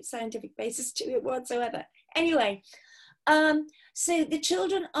no scientific basis to it whatsoever. Anyway, so the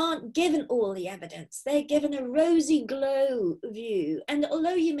children aren't given all the evidence. They're given a rosy glow view. And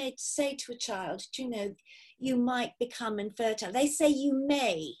although you may say to a child, you might become infertile, they say you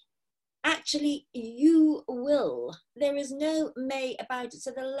may. actually you will. There is no may about it.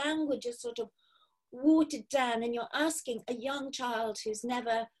 So the language is sort of watered down, and you're asking a young child who's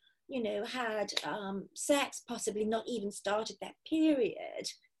never, you know, had sex, possibly not even started that period,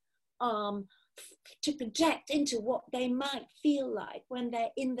 to project into what they might feel like when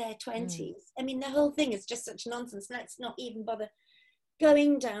they're in their 20s. I mean, the whole thing is just such nonsense. Let's not even bother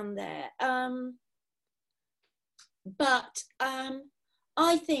going down there. But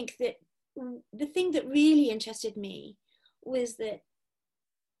I think that the thing that really interested me was that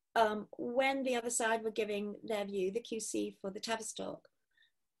when the other side were giving their view, the QC for the Tavistock,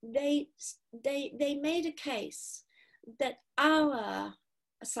 they made a case that our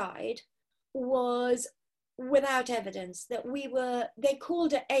side was without evidence, that we were, they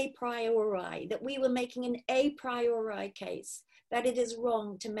called it a priori, that we were making an a priori case, that it is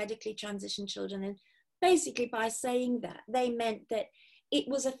wrong to medically transition children. And basically by saying that, they meant that it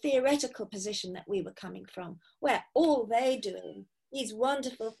was a theoretical position that we were coming from, where all they're doing, these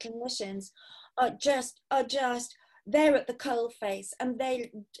wonderful clinicians, are just they're at the coalface, and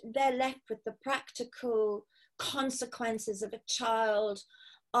they're left with the practical consequences of a child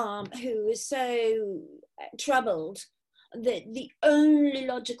who is so troubled that the only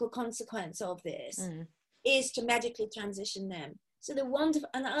logical consequence of this is to medically transition them. So the wonderful,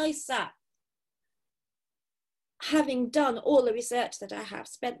 and I sat, having done all the research that I have,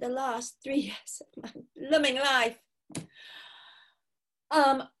 spent the last 3 years of my blooming life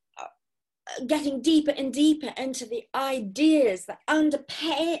getting deeper and deeper into the ideas that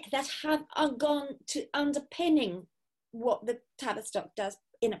have gone to underpinning what the Tavistock does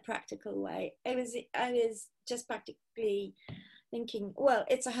in a practical way. I was just practically thinking, well,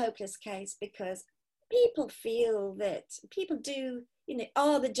 it's a hopeless case, because people feel that, people do, you know,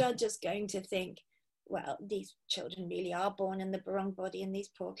 are the judges going to think, well, these children really are born in the wrong body, and these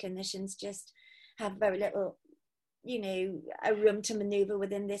poor clinicians just have very little, you know, a room to maneuver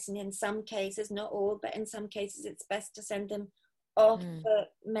within this, and in some cases, not all, but in some cases it's best to send them off for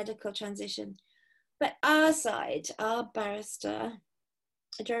medical transition. But our side, our barrister,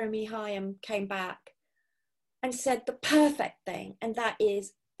 Jeremy Hyam, came back and said the perfect thing, and that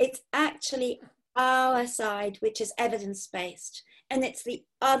is, it's actually our side which is evidence-based, and it's the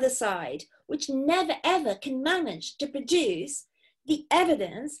other side which never ever can manage to produce the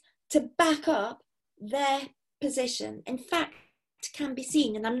evidence to back up their position. In fact, can be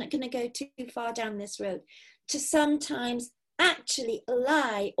seen, and I'm not going to go too far down this road, to sometimes actually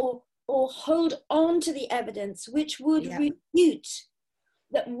lie or hold on to the evidence which would refute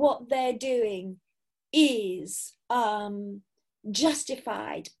that what they're doing is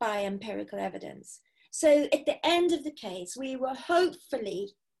justified by empirical evidence. So at the end of the case, we were hopeful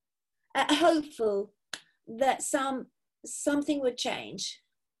that something would change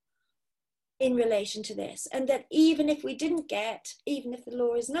in relation to this, and that even if the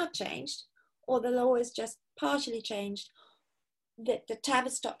law is not changed, or the law is just partially changed, that the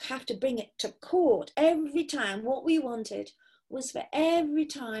Tavistock have to bring it to court every time. What we wanted was for every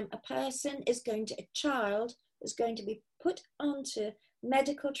time a child is going to be put onto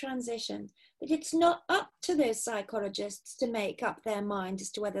medical transition, that it's not up to those psychologists to make up their mind as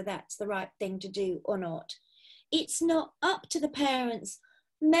to whether that's the right thing to do or not. It's not up to the parents,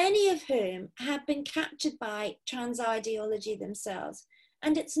 many of whom have been captured by trans ideology themselves.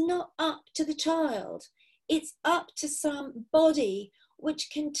 And it's not up to the child. It's up to some body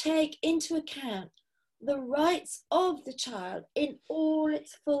which can take into account the rights of the child in all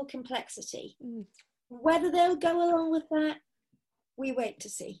its full complexity. Whether they'll go along with that, we wait to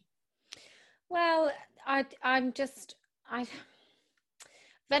see. Well,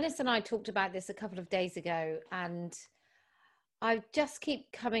 Venice and I talked about this a couple of days ago, and I just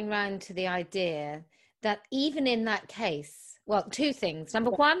keep coming round to the idea that even in that case, well, two things.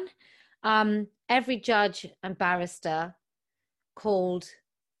 Number one, every judge and barrister called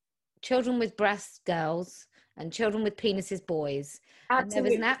children with breasts girls and children with penises boys. Absolutely. And there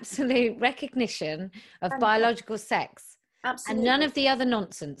was an absolute recognition of biological sex. Absolutely. And none of the other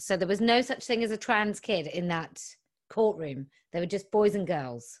nonsense. So there was no such thing as a trans kid in that courtroom. They were just boys and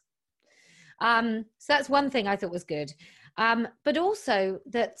girls. So that's one thing I thought was good. But also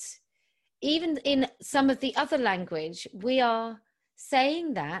that even in some of the other language, we are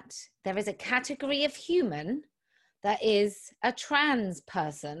saying that there is a category of human that is a trans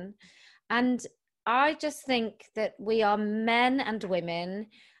person. And I just think that we are men and women,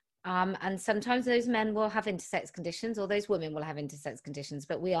 and sometimes those men will have intersex conditions, or those women will have intersex conditions,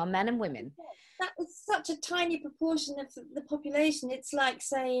 but we are men and women. That is such a tiny proportion of the population. It's like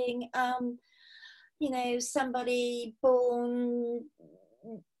saying, somebody born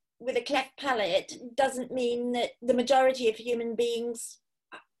with a cleft palate doesn't mean that the majority of human beings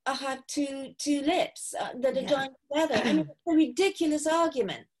have two lips that are joined together. I mean, it's a ridiculous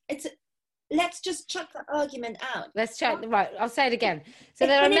argument. Let's just chuck that argument out. Let's check. Right, I'll say it again. So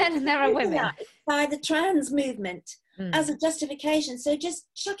there are men and there are women. By the trans movement as a justification. So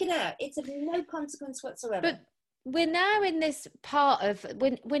just chuck it out. It's of no consequence whatsoever. But we're now in this part of,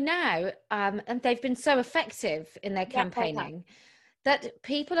 we're now, and they've been so effective in their campaigning, that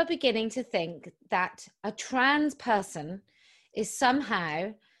people are beginning to think that a trans person is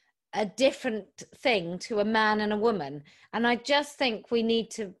somehow a different thing to a man and a woman. And I just think we need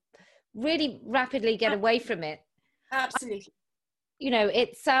to really rapidly get away from it. Absolutely. You know,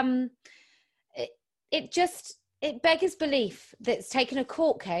 it's it beggars belief that it's taken a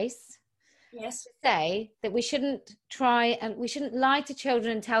court case to say that we shouldn't try and we shouldn't lie to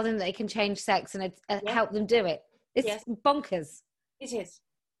children and tell them that they can change sex and help them do it. It's bonkers. It is.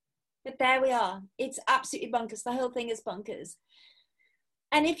 But there we are. It's absolutely bonkers. The whole thing is bonkers.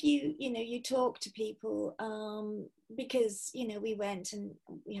 And if you talk to people, because, we went and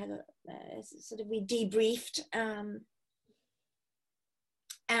we had we debriefed,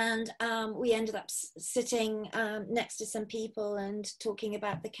 and we ended up sitting next to some people and talking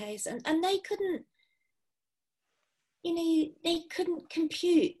about the case, and they couldn't, they couldn't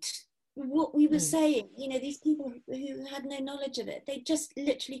compute what we were saying. These people who had no knowledge of it, they just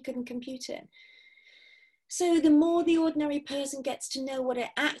literally couldn't compute it. So the more the ordinary person gets to know what it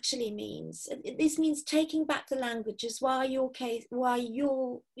actually means, this means taking back the language, is why your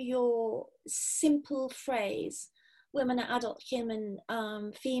simple phrase, women are adult human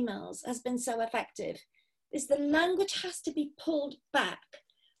females, has been so effective, is the language has to be pulled back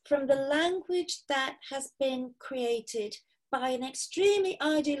from the language that has been created by an extremely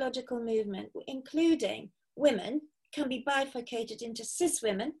ideological movement, including women can be bifurcated into cis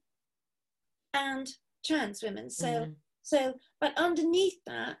women and trans women. But underneath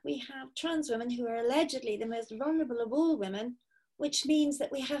that, we have trans women who are allegedly the most vulnerable of all women, which means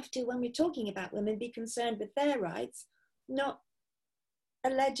that we have to, when we're talking about women, be concerned with their rights, not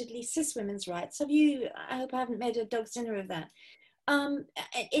allegedly cis women's rights. I hope I haven't made a dog's dinner of that.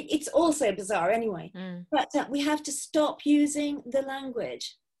 It's also bizarre anyway, but we have to stop using the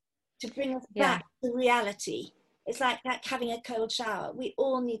language to bring us back to reality. It's like having a cold shower. We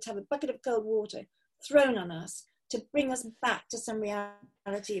all need to have a bucket of cold water thrown on us to bring us back to some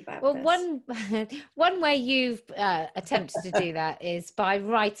reality about this. Well, one way you've attempted to do that is by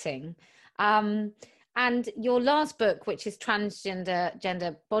writing. And your last book, which is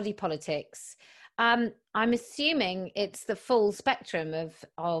Transgender Body Politics, I'm assuming it's the full spectrum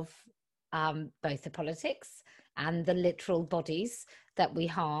of both the politics and the literal bodies that we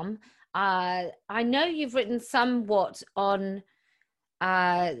harm. I know you've written somewhat on,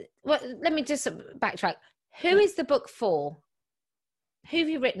 let me just backtrack. Who is the book for? Who have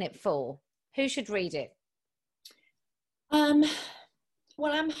you written it for? Who should read it? Well,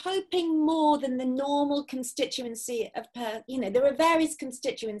 I'm hoping more than the normal constituency of, there are various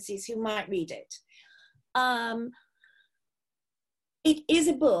constituencies who might read it. It is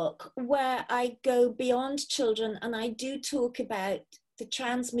a book where I go beyond children, and I do talk about the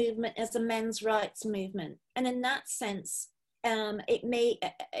trans movement as a men's rights movement. And in that sense,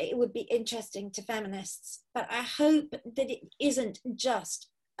 it would be interesting to feminists, but I hope that it isn't just,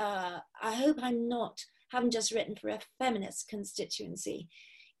 I hope haven't just written for a feminist constituency.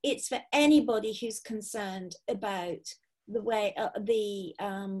 It's for anybody who's concerned about the way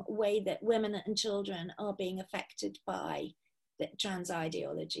that women and children are being affected by the trans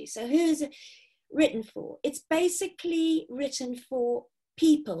ideology. So who's it written for? It's basically written for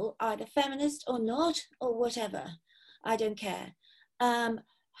people, either feminist or not, or whatever, I don't care,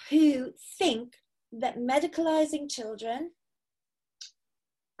 who think that medicalizing children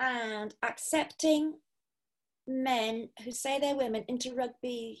and accepting men who say they're women into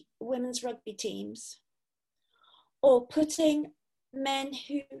women's rugby teams, or putting men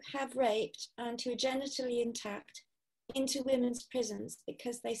who have raped and who are genitally intact into women's prisons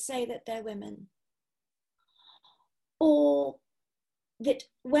because they say that they're women, or that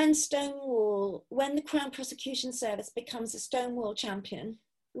when the Crown Prosecution Service becomes a Stonewall champion,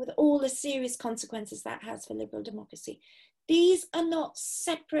 with all the serious consequences that has for liberal democracy, these are not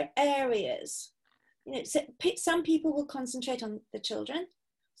separate areas. Some people will concentrate on the children.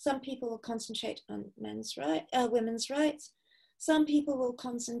 Some people will concentrate on women's rights. Some people will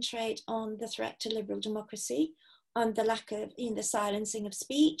concentrate on the threat to liberal democracy, on the lack of, the silencing of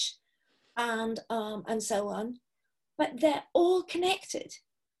speech, and so on. But they're all connected.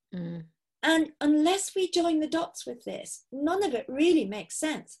 And unless we join the dots with this, none of it really makes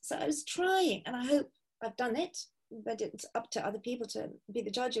sense. So I was trying, and I hope I've done it, but it's up to other people to be the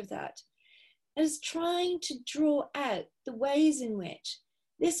judge of that. I was trying to draw out the ways in which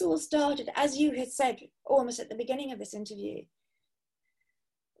this all started, as you had said almost at the beginning of this interview,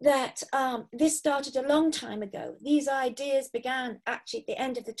 that this started a long time ago. These ideas began actually at the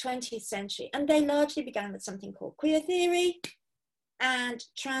end of the 20th century, and they largely began with something called queer theory and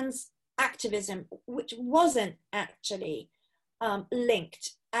trans activism, which wasn't actually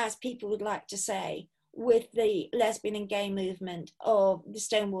linked, as people would like to say, with the lesbian and gay movement of the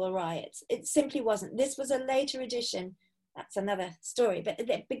Stonewall riots. It simply wasn't. This was a later addition. That's another story, but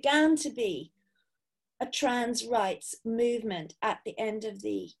it began to be a trans rights movement at the end of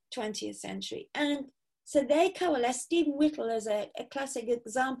the 20th century. And so they coalesced. Stephen Whittle is a classic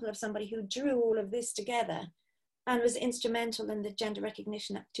example of somebody who drew all of this together and was instrumental in the Gender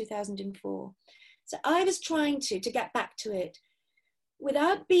Recognition Act 2004. So I was trying to get back to it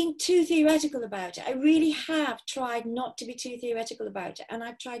without being too theoretical about it. I really have tried not to be too theoretical about it, and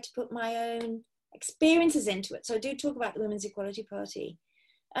I've tried to put my own experiences into it. So I do talk about the Women's Equality Party,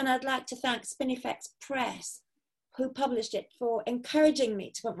 and I'd like to thank Spinifex Press, who published it, for encouraging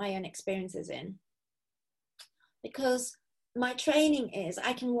me to put my own experiences in, because my training is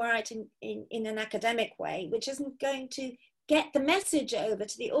I can write in an academic way, which isn't going to get the message over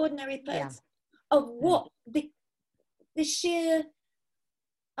to the ordinary person of what the sheer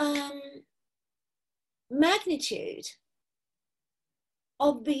magnitude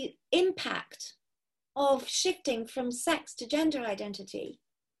of the impact of shifting from sex to gender identity,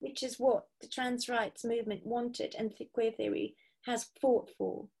 which is what the trans rights movement wanted and queer theory has fought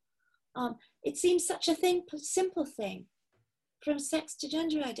for. It seems such a simple thing, from sex to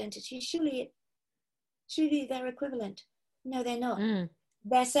gender identity. Surely they're equivalent. No, they're not.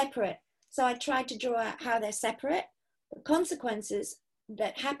 They're separate. So I tried to draw out how they're separate, the consequences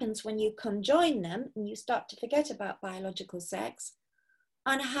that happens when you conjoin them and you start to forget about biological sex,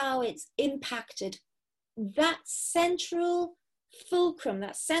 and how it's impacted that central fulcrum,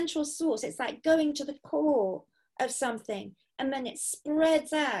 that central source. It's like going to the core of something, and then it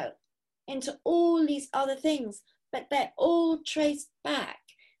spreads out into all these other things, but they're all traced back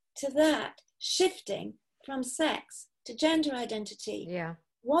to that shifting from sex to gender identity. Yeah.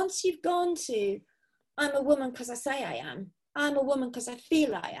 Once you've gone to, I'm a woman because I say I am, I'm a woman because I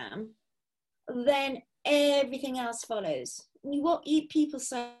feel I am, then everything else follows. What people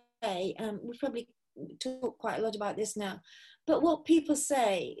say, we probably talk quite a lot about this now, but what people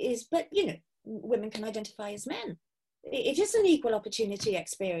say is, but women can identify as men. It is an equal opportunity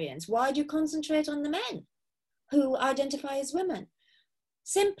experience. Why do you concentrate on the men who identify as women?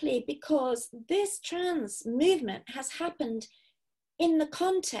 Simply because this trans movement has happened in the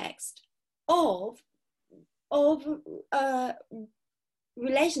context of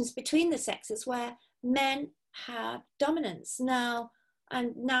relations between the sexes where men have dominance. Now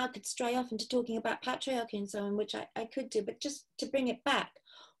I could stray off into talking about patriarchy and so on, which I could do, but just to bring it back,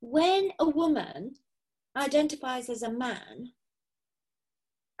 when a woman identifies as a man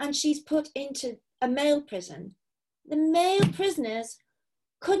and she's put into a male prison, the male prisoners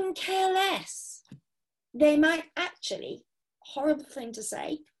couldn't care less. They might actually, horrible thing to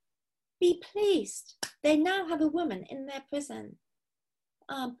say, be pleased. They now have a woman in their prison.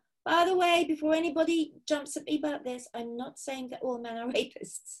 By the way, before anybody jumps at me about this, I'm not saying that all men are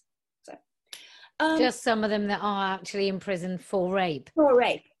rapists. So, just some of them that are actually in prison for rape. For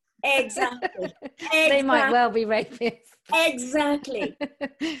rape, exactly. They might well be rapists. Exactly.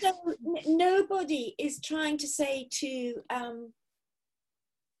 So nobody is trying to say to,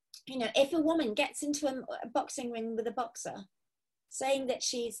 if a woman gets into a boxing ring with a boxer, saying that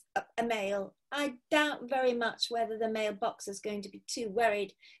she's a male, I doubt very much whether the male boxer is going to be too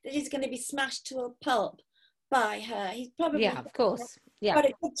worried that he's going to be smashed to a pulp by her. He's probably of course. got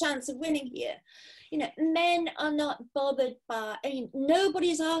a good chance of winning here. Men are not bothered by,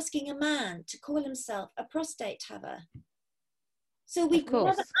 nobody's asking a man to call himself a prostate haver. So we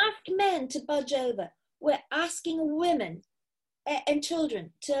never ask men to budge over. We're asking women and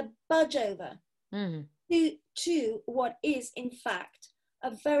children to budge over to what is, in fact,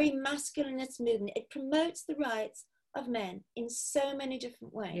 a very masculinist movement. It promotes the rights of men in so many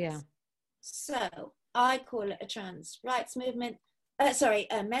different ways. Yeah. So I call it a trans rights movement.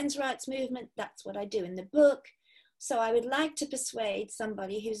 A men's rights movement. That's what I do in the book. So I would like to persuade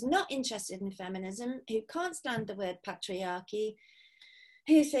somebody who's not interested in feminism, who can't stand the word patriarchy,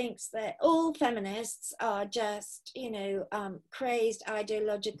 who thinks that all feminists are just, crazed,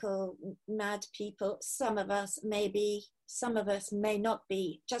 ideological, mad people. Some of us maybe some of us may not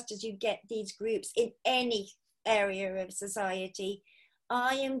be, just as you get these groups in any area of society.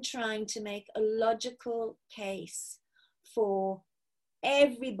 I am trying to make a logical case for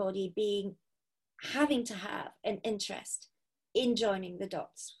everybody having to have an interest in joining the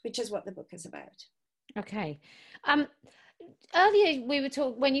dots, which is what the book is about. Okay. Earlier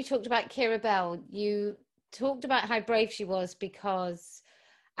when you talked about Keira Bell, you talked about how brave she was, because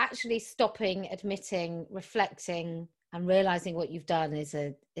actually stopping, admitting, reflecting, and realizing what you've done is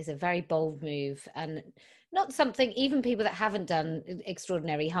a very bold move, and not something even people that haven't done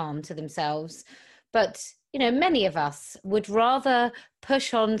extraordinary harm to themselves, but many of us would rather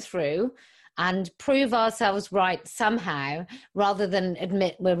push on through and prove ourselves right somehow rather than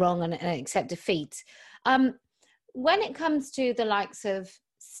admit we're wrong and accept defeat. When it comes to the likes of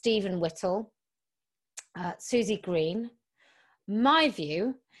Stephen Whittle, Susie Green, my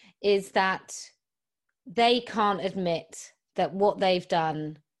view is that they can't admit that what they've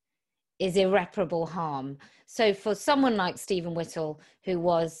done is irreparable harm. So for someone like Stephen Whittle, who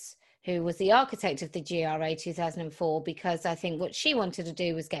was the architect of the GRA 2004, because I think what she wanted to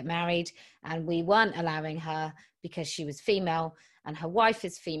do was get married, and we weren't allowing her because she was female and her wife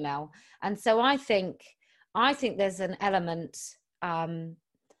is female. And so I think there's an element,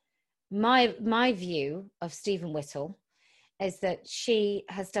 my view of Stephen Whittle is that she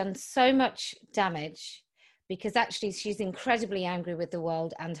has done so much damage, because actually she's incredibly angry with the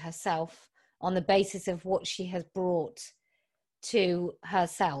world and herself on the basis of what she has brought to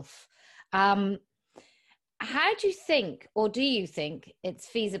herself. How do you think, or do you think it's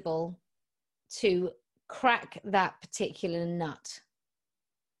feasible to crack that particular nut?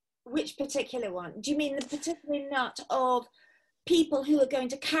 Which particular one? Do you mean the particular nut of people who are going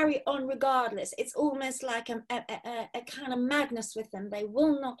to carry on regardless? It's almost like a kind of madness with them. They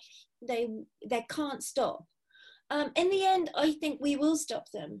will not, they can't stop. In the end, I think we will stop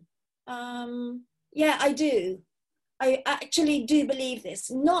them. Yeah, I do. I actually do believe this,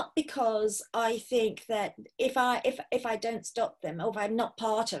 not because I think that if I don't stop them, or if I'm not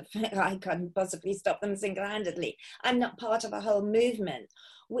part of, I couldn't possibly stop them single-handedly. I'm not part of a whole movement,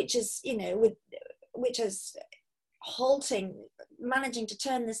 which is, which is managing to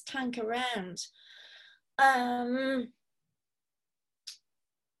turn this tank around.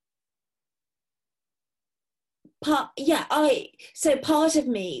 So part of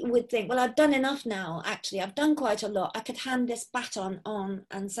me would think, well, I've done enough now. Actually, I've done quite a lot. I could hand this baton on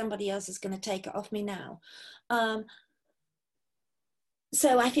and somebody else is going to take it off me now.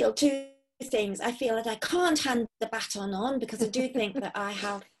 So I feel two things. I feel that I can't hand the baton on because I do think that I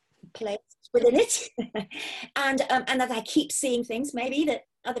have place within it, and that I keep seeing things maybe that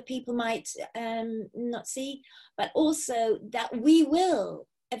other people might not see, but also that we will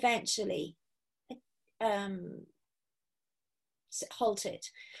eventually halt it.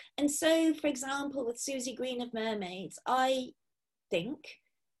 And so, for example, with Susie Green of Mermaids, I think,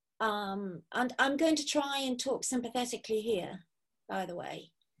 and I'm going to try and talk sympathetically here, by the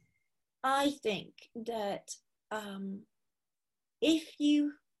way, I think that if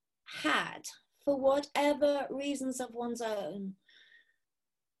you had, for whatever reasons of one's own,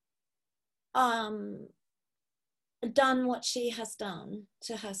 done what she has done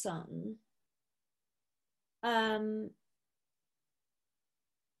to her son,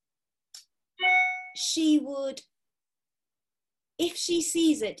 she would, if she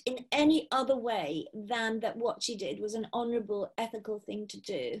sees it in any other way than that what she did was an honorable, ethical thing to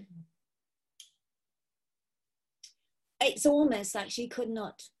do, it's almost like she could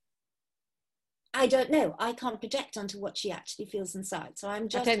not, I don't know, I can't project onto what she actually feels inside. So I'm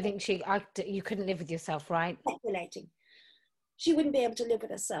just... I don't think you couldn't live with yourself, right? Speculating. She wouldn't be able to live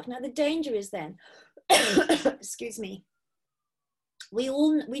with herself. Now the danger is then, excuse me, we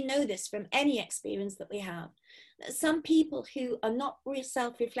know this from any experience that we have, that some people who are not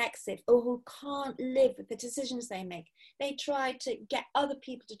self-reflexive or who can't live with the decisions they make, they try to get other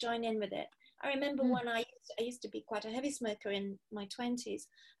people to join in with it. I remember when I used to be quite a heavy smoker in my 20s,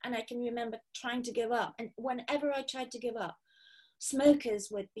 and I can remember trying to give up. And whenever I tried to give up, smokers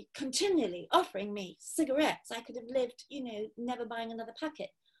would be continually offering me cigarettes. I could have lived, never buying another packet,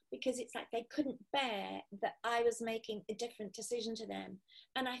 because it's like they couldn't bear that I was making a different decision to them.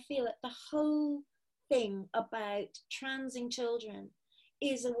 And I feel that the whole thing about transing children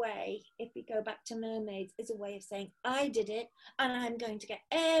is a way, if we go back to Mermaids, is a way of saying, I did it, and I'm going to get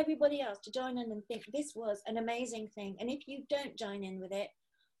everybody else to join in and think this was an amazing thing. And if you don't join in with it,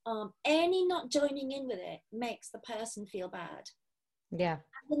 any not joining in with it makes the person feel bad. Yeah.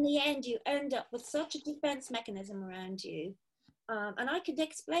 And in the end, you end up with such a defense mechanism around you. And I could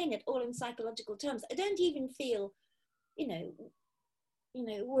explain it all in psychological terms. I don't even feel you know,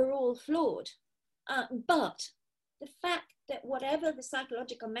 we're all flawed. But the fact that whatever the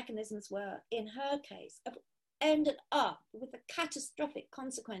psychological mechanisms were in her case have ended up with the catastrophic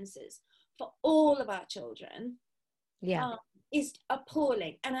consequences for all of our children, is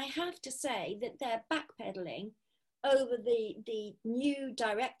appalling. And I have to say that they're backpedaling over the new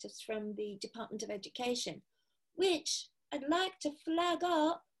directives from the Department of Education, which I'd like to flag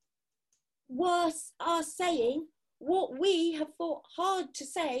up are saying what we have fought hard to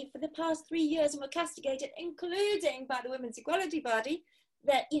say for the past 3 years and were castigated, including by the Women's Equality Party,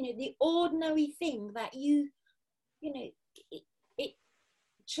 that, you know, the ordinary thing that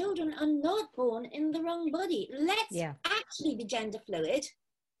children are not born in the wrong body. Let's actually be gender fluid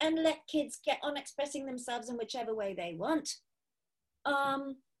and let kids get on expressing themselves in whichever way they want.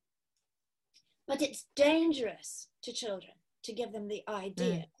 But it's dangerous to children to give them the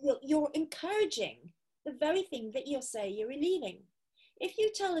idea. You're encouraging the very thing that you'll say you're relieving. If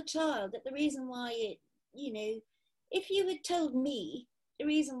you tell a child that the reason why if you had told me the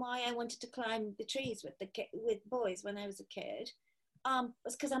reason why I wanted to climb the trees with boys when I was a kid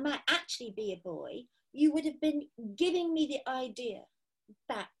was because I might actually be a boy, you would have been giving me the idea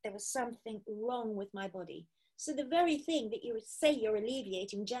that there was something wrong with my body. So the very thing that you would say you're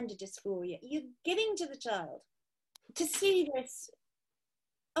alleviating, gender dysphoria, you're giving to the child. To see this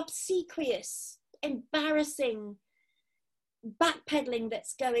obsequious, embarrassing backpedaling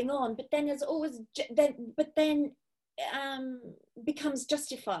that's going on, but then there's always becomes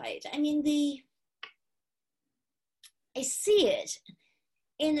justified. I mean, I see it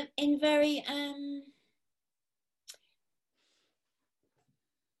in very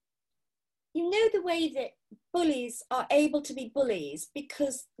you know, the way that bullies are able to be bullies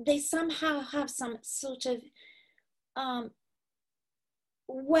because they somehow have some sort of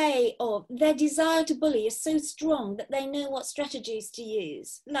way of their desire to bully is so strong that they know what strategies to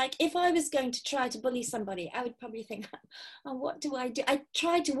use. Like if I was going to try to bully somebody, I would probably think, oh, what do? I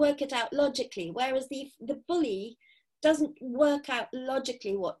try to work it out logically, whereas the bully doesn't work out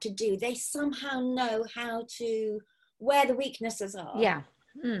logically what to do. They somehow know how to, where the weaknesses are. Yeah.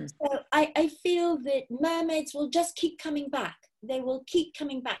 So I feel that mermaids will just keep coming back. They will keep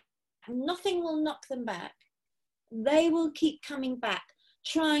coming back. Nothing will knock them back. They will keep coming back,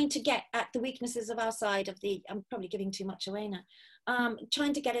 trying to get at the weaknesses of our side of the, I'm probably giving too much away now,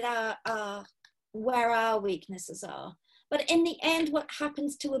 trying to get at where our weaknesses are. But in the end, what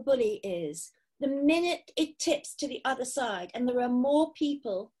happens to a bully is the minute it tips to the other side and there are more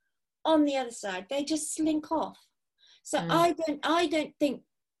people on the other side, they just slink off. So I don't think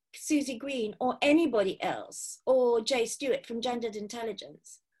Susie Green or anybody else or Jay Stewart from Gendered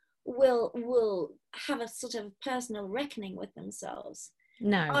Intelligence will have a sort of personal reckoning with themselves.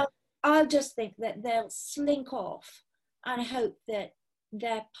 No. I just think that they'll slink off and hope that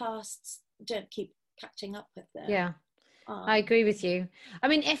their pasts don't keep catching up with them. Yeah, I agree with you. I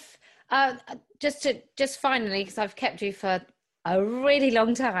mean, if just finally, because I've kept you for a really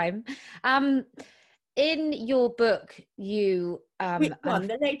long time, in your book, you which one?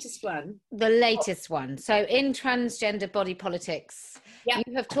 The latest one. The latest one. So in Transgender Body Politics,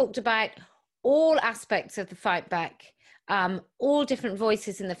 you have talked about all aspects of the fight back, all different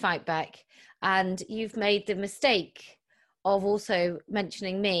voices in the fight back, and you've made the mistake of also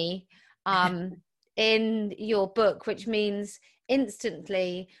mentioning me in your book, which means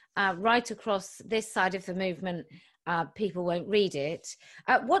instantly right across this side of the movement, people won't read it.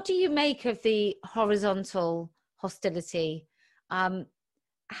 What do you make of the horizontal hostility?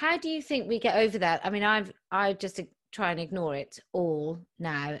 How do you think we get over that? I mean, I just try and ignore it all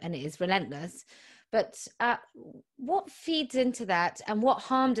now, and it is relentless. But what feeds into that, and what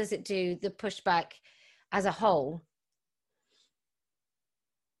harm does it do the pushback as a whole?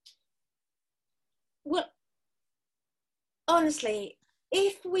 Well, honestly,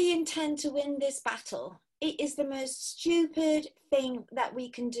 if we intend to win this battle, it is the most stupid thing that we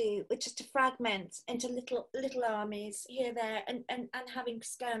can do, which is to fragment into little armies here, there, and having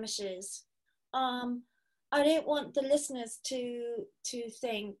skirmishes. I don't want the listeners to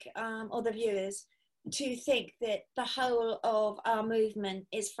think, or the viewers, to think that the whole of our movement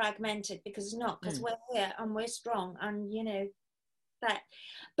is fragmented, because it's not, because we're here and we're strong, and you know that.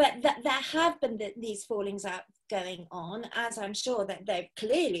 But that there have been these fallings out going on, as I'm sure that there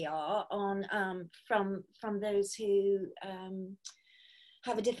clearly are on from those who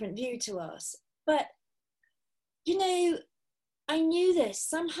have a different view to us. But you know, I knew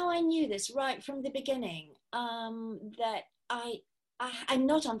this right from the beginning, that I'm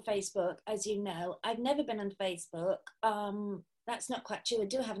not on Facebook, as you know. I've never been on Facebook. that's not quite true. I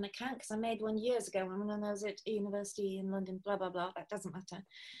do have an account because I made one years ago when I was at a university in London, blah, blah, blah. That doesn't matter.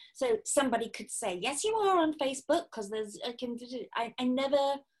 So somebody could say, yes, you are on Facebook, because I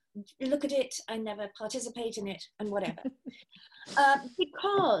never look at it. I never participate in it and whatever.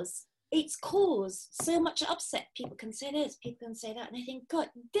 Because it's caused so much upset. People can say this, people can say that. And I think, God,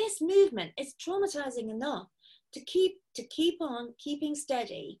 this movement is traumatizing enough to keep on keeping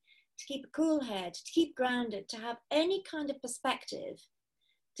steady, to keep a cool head, to keep grounded, to have any kind of perspective,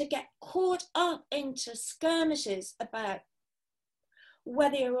 to get caught up into skirmishes about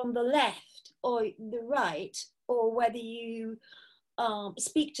whether you're on the left or the right, or whether you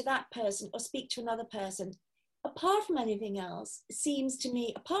speak to that person or speak to another person. Apart from anything else, it seems to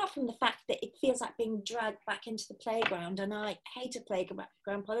me, apart from the fact that it feels like being dragged back into the playground, and I hated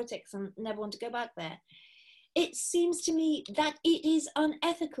playground politics and never want to go back there, it seems to me that it is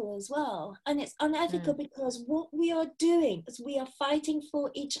unethical as well. And it's unethical because what we are doing is we are fighting for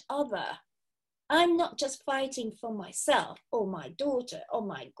each other. I'm not just fighting for myself or my daughter or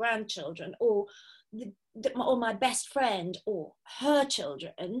my grandchildren or my best friend or her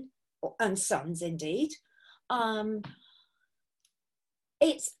children, and sons indeed.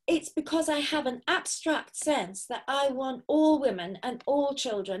 It's because I have an abstract sense that I want all women and all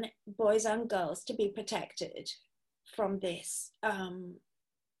children, boys and girls, to be protected from this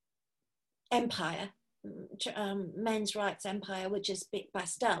empire, men's rights empire, which is by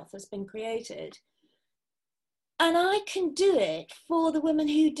stealth has been created. And I can do it for the woman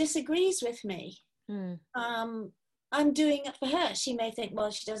who disagrees with me. I'm doing it for her. She may think,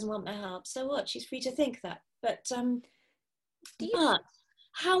 well, she doesn't want my help. So what? She's free to think that. But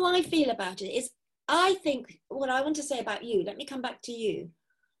how I feel about it is, I think what I want to say about you, let me come back to you.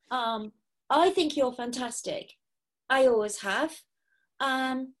 I think you're fantastic. I always have.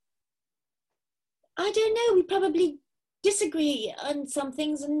 I don't know, we probably disagree on some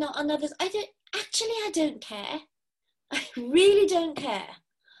things and not on others. I don't care. I really don't care.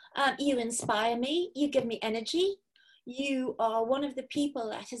 You inspire me. You give me energy. You are one of the people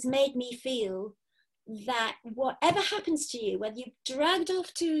that has made me feel that whatever happens to you, whether you're dragged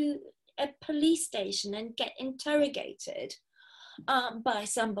off to a police station and get interrogated by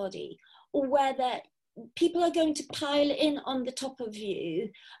somebody, or whether people are going to pile in on the top of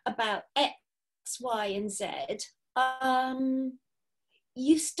you about X, Y, and Z,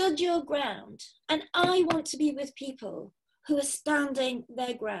 you've stood your ground. And I want to be with people who are standing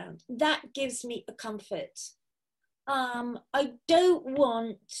their ground. That gives me a comfort. I don't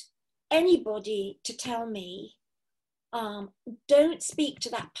want anybody to tell me, don't speak to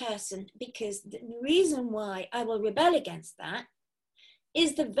that person, because the reason why I will rebel against that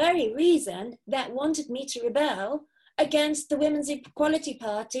is the very reason that wanted me to rebel against the Women's Equality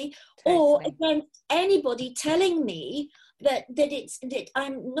Party, or against anybody telling me that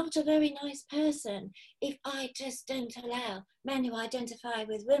I'm not a very nice person if I just don't allow men who identify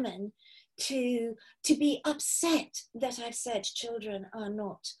with women to be upset that I've said children are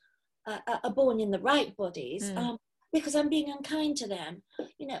not are born in the right bodies, because I'm being unkind to them.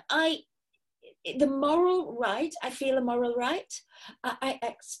 You know, the moral right, I feel a moral right. I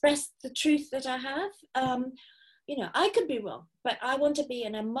express the truth that I have. You know, I could be wrong, but I want to be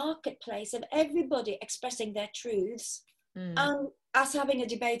in a marketplace of everybody expressing their truths, and us having a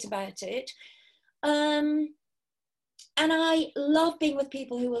debate about it. And I love being with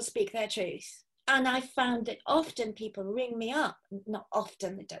people who will speak their truth. And I found that often people ring me up, not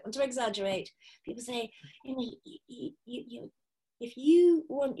often, I don't want to exaggerate. People say, you know, if you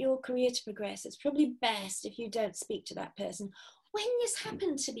want your career to progress, it's probably best if you don't speak to that person. When this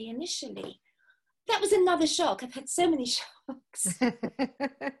happened to me initially, that was another shock. I've had so many shocks.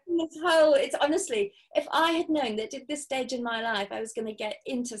 It's honestly, if I had known that at this stage in my life I was going to get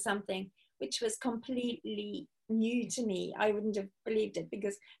into something which was completely new to me, I wouldn't have believed it,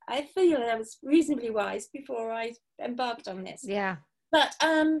 because I feel that I was reasonably wise before I embarked on this. Yeah. But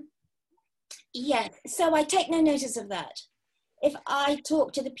yeah, so I take no notice of that. If I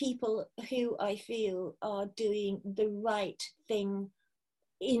talk to the people who I feel are doing the right thing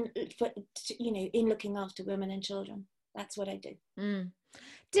in looking after women and children, that's what I do.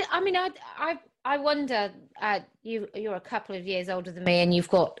 I mean, I wonder, you're a couple of years older than me and you've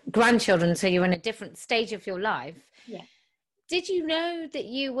got grandchildren, so you're in a different stage of your life. Yeah. Did you know that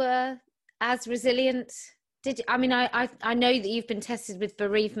you were as resilient? I know that you've been tested with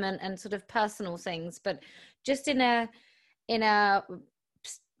bereavement and sort of personal things, but just in a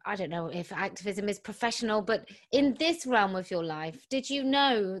I don't know if activism is professional, but in this realm of your life, did you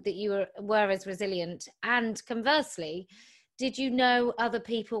know that you were as resilient? And conversely, did you know other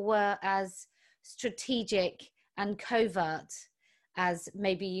people were as strategic and covert as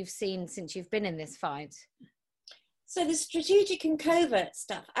maybe you've seen since you've been in this fight? So the strategic and covert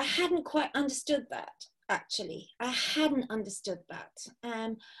stuff, I hadn't quite understood that, actually. I hadn't understood that.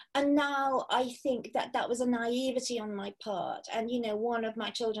 And now I think that that was a naivety on my part. And, you know, one of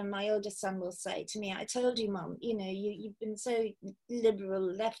my children, my oldest son, will say to me, I told you, Mum, you know, you've been so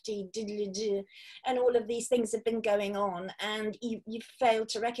liberal, lefty, and all of these things have been going on, and you've failed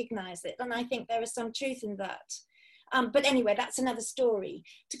to recognize it. And I think there is some truth in that. But anyway, that's another story.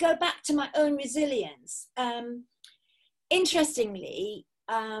 To go back to my own resilience, interestingly,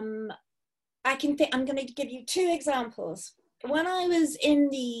 I'm going to give you two examples. When I was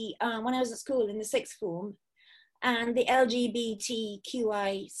at school in the sixth form, and the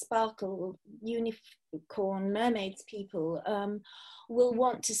LGBTQI sparkle unicorn mermaids people will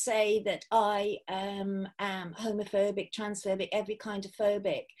want to say that I am homophobic, transphobic, every kind of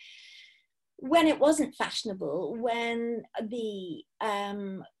phobic. When it wasn't fashionable, when I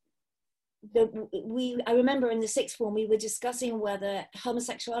remember in the sixth form we were discussing whether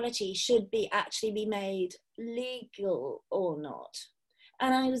homosexuality should actually be made legal or not,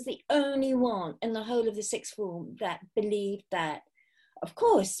 and I was the only one in the whole of the sixth form that believed that, of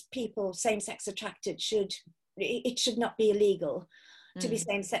course, people same-sex attracted should not be illegal to be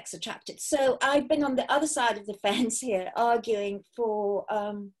same-sex attracted. So I've been on the other side of the fence here, arguing for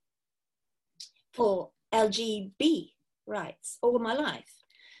LGB rights all my life.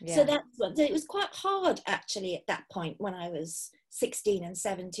 Yeah. So it was quite hard, actually, at that point when I was 16 and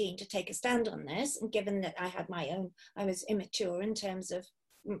 17 to take a stand on this. And given that I was immature in terms of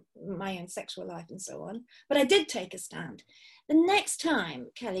my own sexual life and so on. But I did take a stand. The next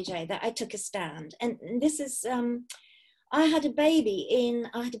time, Kelly J, that I took a stand, and this is, I had a baby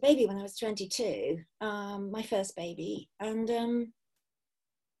when I was 22, my first baby. And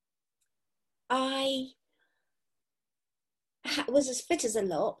I was as fit as a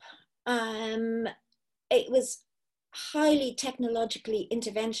lop. It was highly technologically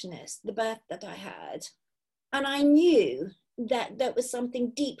interventionist, the birth that I had. And I knew that there was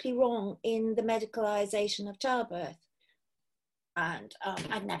something deeply wrong in the medicalization of childbirth. And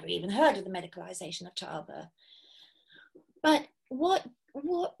I'd never even heard of the medicalization of childbirth. But what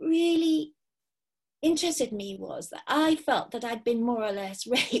really interested me was that I felt that I'd been more or less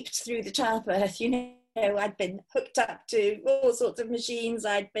raped through the childbirth, you know. I'd been hooked up to all sorts of machines.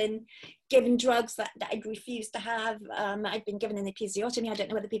 I'd been given drugs that I'd refused to have. I'd been given an episiotomy. I don't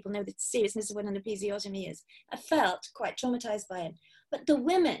know whether people know the seriousness of what an episiotomy is. I felt quite traumatized by it. But the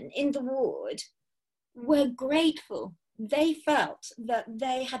women in the ward were grateful. They felt that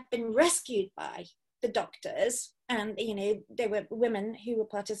they had been rescued by the doctors, and, you know, there were women who were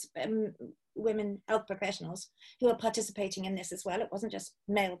women health professionals who were participating in this as well. It wasn't just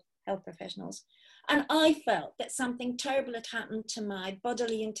male health professionals. And I felt that something terrible had happened to my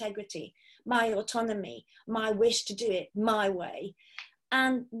bodily integrity, my autonomy, my wish to do it my way.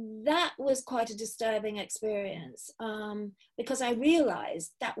 And that was quite a disturbing experience, because I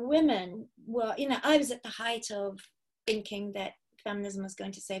realized that women were, you know, I was at the height of thinking that feminism was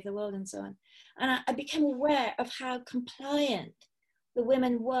going to save the world and so on. And I became aware of how compliant the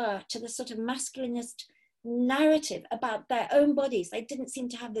women were to the sort of masculinist narrative about their own bodies. They didn't seem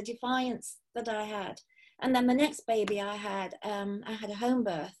to have the defiance that I had. And then the next baby I had a home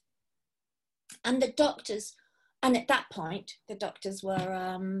birth, and the doctors, and at that point the doctors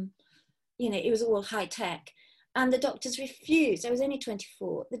were you know, it was all high tech, and the doctors refused. I was only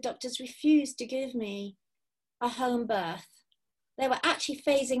 24. The doctors refused to give me a home birth. They were actually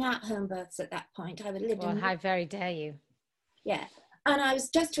phasing out home births at that point. I would live in. How very dare you? Yeah. And I was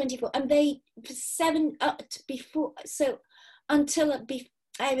just 24, and they,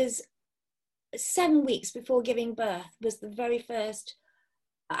 I was 7 weeks before giving birth was the very first,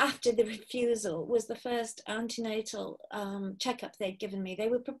 after the refusal, was the first antenatal checkup they'd given me. They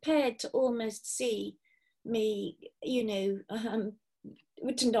were prepared to almost see me, you know,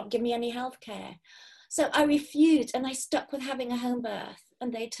 to not give me any health care. So I refused, and I stuck with having a home birth.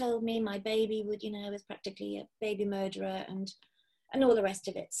 And they told me my baby would, you know, was practically a baby murderer and all the rest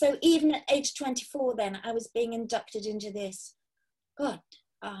of it. So even at age 24 then, I was being inducted into this, God,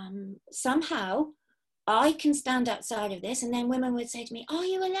 somehow I can stand outside of this. And then women would say to me, are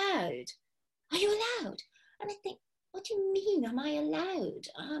you allowed? Are you allowed? And I think, what do you mean, am I allowed?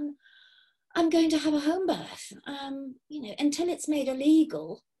 I'm going to have a home birth, you know, until it's made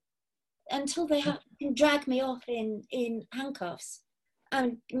illegal, until they can drag me off in handcuffs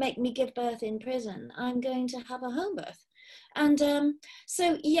and make me give birth in prison, I'm going to have a home birth. And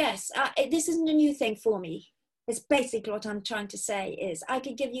so, yes, this isn't a new thing for me. It's basically what I'm trying to say is I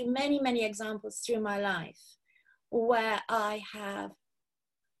could give you many, many examples through my life where I have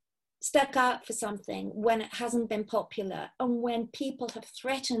stuck out for something when it hasn't been popular, and when people have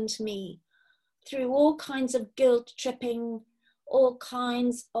threatened me through all kinds of guilt tripping, all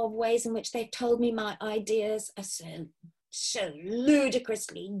kinds of ways in which they've told me my ideas are so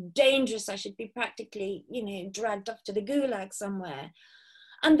ludicrously dangerous, I should be practically, dragged off to the gulag somewhere.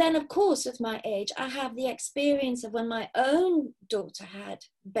 And then, of course, with my age, I have the experience of when my own daughter had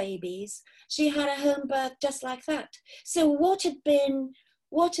babies. She had a home birth just like that. So what had been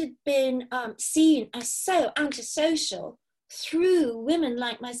seen as so antisocial through women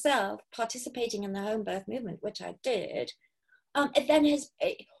like myself participating in the home birth movement, which I did, it then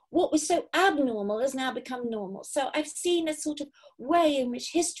what was so abnormal has now become normal. So I've seen a sort of way in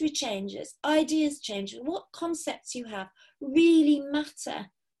which history changes, ideas change, what concepts you have really matter,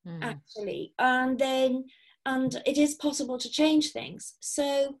 actually. And it is possible to change things.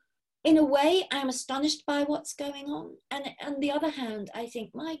 So in a way, I'm astonished by what's going on. And on the other hand, I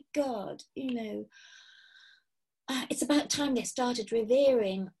think, my God, it's about time they started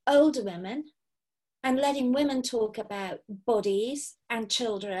revering older women and letting women talk about bodies and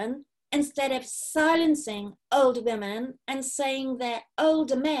children, instead of silencing older women and saying that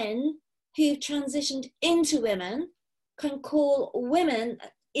older men who've transitioned into women can call women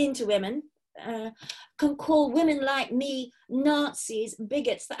into women, can call women like me Nazis,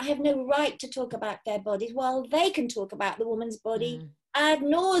 bigots, that have no right to talk about their bodies, while they can talk about the woman's body ad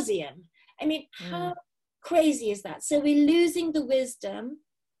nauseum. I mean, how crazy is that? So we're losing the wisdom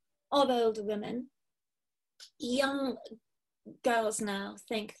of older women. Young girls now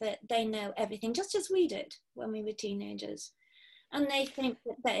think that they know everything, just as we did when we were teenagers. And they think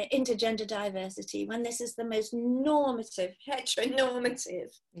that they're intergender diversity, when this is the most normative, heteronormative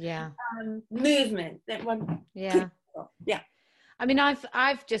movement that one could. Yeah. I mean,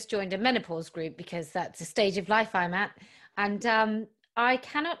 I've just joined a menopause group because that's the stage of life I'm at. And I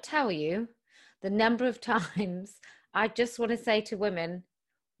cannot tell you the number of times I just want to say to women,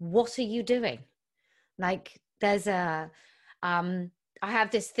 what are you doing? Like, there's I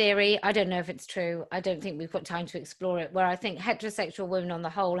have this theory, I don't know if it's true, I don't think we've got time to explore it, where I think heterosexual women on the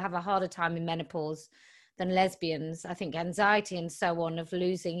whole have a harder time in menopause than lesbians. I think anxiety and so on of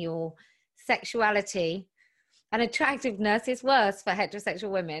losing your sexuality and attractiveness is worse for heterosexual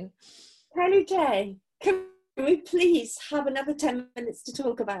women. Kelly J, can we please have another 10 minutes to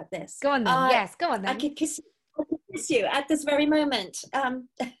talk about this? Go on then, yes, go on then. I could kiss you at this very moment.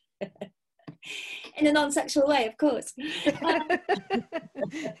 In a non-sexual way, of course.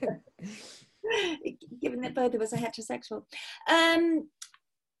 Given that both of us are heterosexual.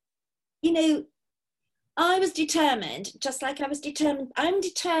 I was determined, just like I'm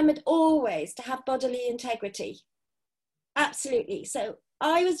determined always to have bodily integrity. Absolutely. So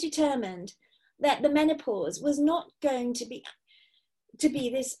I was determined that the menopause was not going to be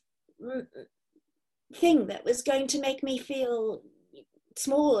this thing that was going to make me feel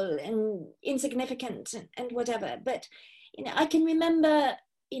small and insignificant and whatever. But I can remember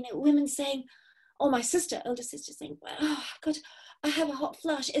women saying, or my older sister saying, oh God, I have a hot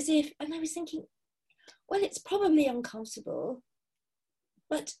flush, as if, and I was thinking, well, it's probably uncomfortable,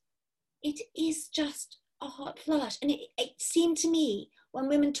 but it is just a hot flush. And it seemed to me, when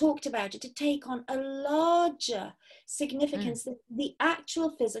women talked about it, to take on a larger significance than the actual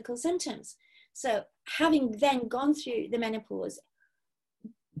physical symptoms. So having then gone through the menopause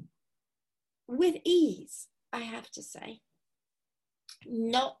with ease, I have to say,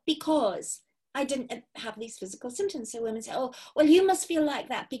 not because I didn't have these physical symptoms. So women say, oh, well, you must feel like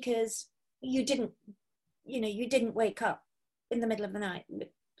that because you didn't wake up in the middle of the night with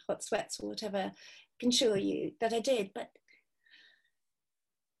hot sweats or whatever. I can assure you that I did. But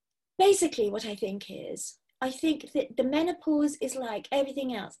basically what I think that the menopause is like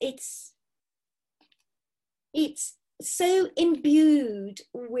everything else. It's so imbued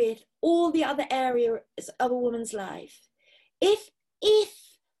with all the other areas of a woman's life.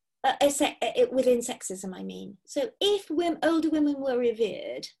 Within sexism, I mean. So if older women were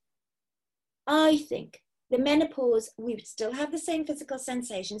revered, I think the menopause, we would still have the same physical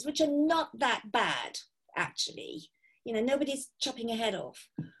sensations, which are not that bad, actually. Nobody's chopping a head off.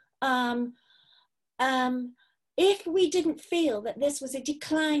 If we didn't feel that this was a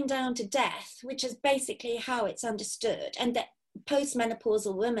decline down to death, which is basically how it's understood, and that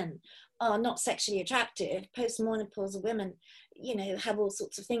postmenopausal women are not sexually attractive, postmenopausal women, have all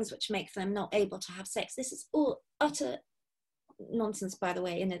sorts of things which make them not able to have sex. This is all utter nonsense, by the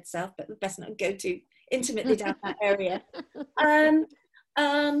way, in itself, but we best not go too intimately down that area.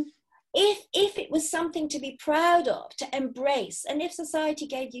 If it was something to be proud of, to embrace, and if society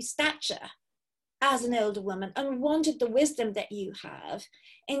gave you stature as an older woman and wanted the wisdom that you have,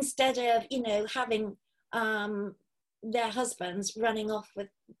 instead of, having their husbands running off with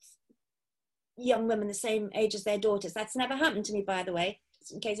young women the same age as their daughters. That's never happened to me, by the way,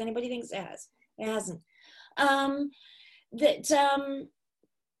 just in case anybody thinks it has. It hasn't.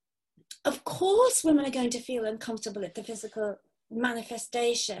 Of course, women are going to feel uncomfortable at the physical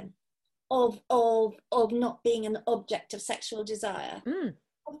manifestation of not being an object of sexual desire.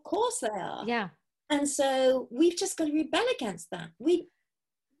 Of course they are. Yeah. And so we've just got to rebel against that.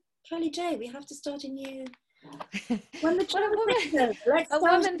 Kelly J, we have to start a new. When the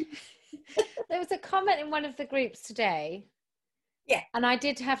there was a comment in one of the groups today. Yeah. And I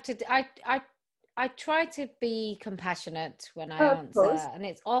did have to. I try to be compassionate when I answer, course. and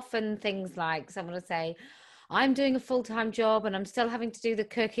it's often things like someone will say, I'm doing a full-time job and I'm still having to do the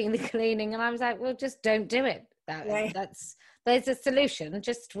cooking, the cleaning. And I was like, well, just don't do it. There's a solution.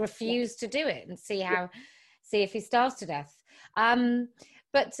 Just refuse to do it and see if he starves to death.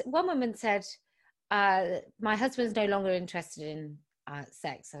 But one woman said, my husband's no longer interested in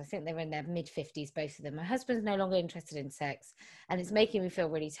sex. I think they were in their mid-50s, both of them. My husband's no longer interested in sex and it's making me feel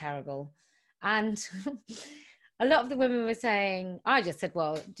really terrible. And a lot of the women were saying, I just said,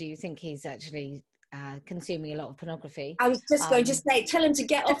 well, do you think he's actually consuming a lot of pornography? I was just going to say, tell him to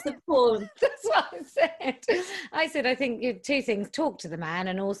get off the porn. That's what I said. I said, I think two things: talk to the man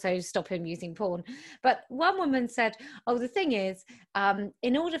and also stop him using porn. But one woman said, oh, the thing is,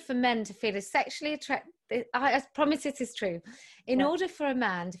 in order for men to feel as sexually attracted, I promise this is true, in order for a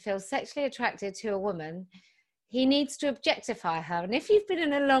man to feel sexually attracted to a woman, he needs to objectify her. And if you've been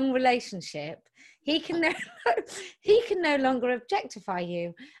in a long relationship, he can no longer objectify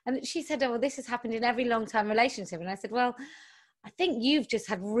you. And she said, oh, well, this has happened in every long-term relationship. And I said, well, I think you've just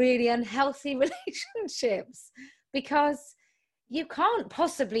had really unhealthy relationships, because you can't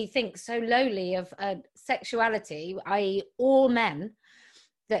possibly think so lowly of sexuality, i.e. all men,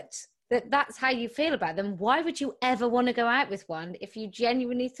 that's how you feel about them. Why would you ever want to go out with one if you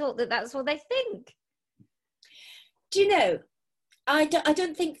genuinely thought that that's what they think? Do you know, I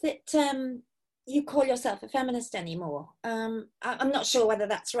don't think that you call yourself a feminist anymore. I'm not sure whether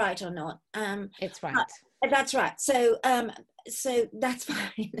that's right or not. It's right. That's right. So that's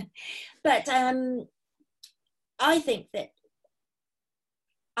fine. But I think that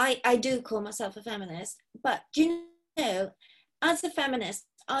I do call myself a feminist. But do you know, as a feminist,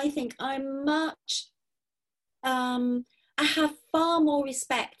 I think I have far more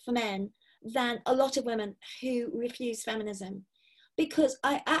respect for men than a lot of women who refuse feminism, because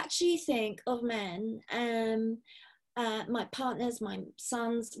I actually think of men, my partners, my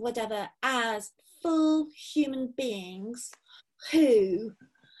sons, whatever, as full human beings who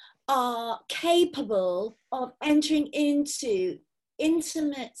are capable of entering into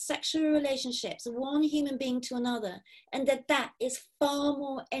intimate sexual relationships, one human being to another, and that is far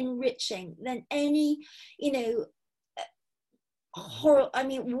more enriching than any, horror. I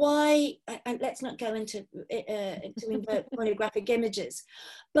mean, why? Let's not go into to invoke pornographic images,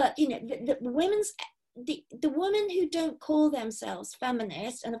 but the women who don't call themselves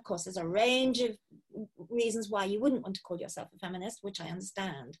feminist, and of course there's a range of reasons why you wouldn't want to call yourself a feminist, which I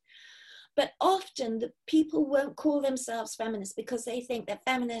understand, but often the people won't call themselves feminists because they think that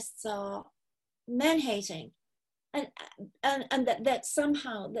feminists are men-hating, and that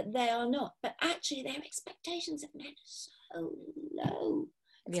somehow that they are not, but actually their expectations of men are so low.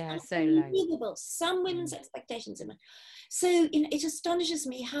 Yeah, so low. Some women's expectations of men. So it astonishes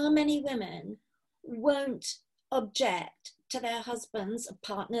me how many women won't object to their husbands,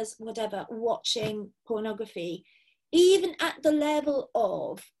 partners, whatever, watching pornography, even at the level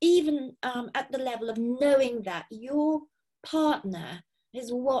of knowing that your partner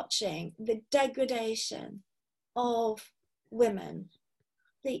is watching the degradation of women,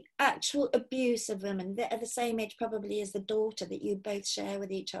 the actual abuse of women that are the same age probably as the daughter that you both share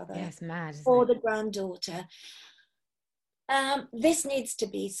with each other. Yes, mad, or the granddaughter. This needs to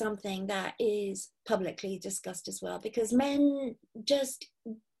be something that is publicly discussed as well, because men just,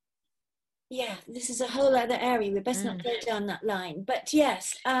 this is a whole other area. We best not go down that line. But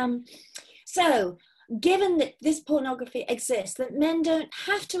yes, so given that this pornography exists, that men don't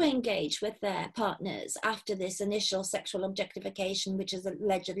have to engage with their partners after this initial sexual objectification, which is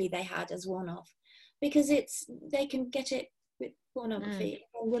allegedly they had as one-off, because they can get it with pornography,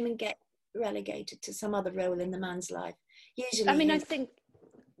 and women get relegated to some other role in the man's life. Usually, I mean, I think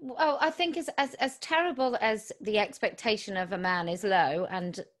as terrible as the expectation of a man is low,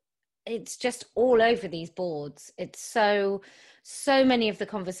 and it's just all over these boards. It's so many of the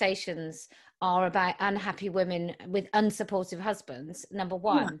conversations are about unhappy women with unsupportive husbands, number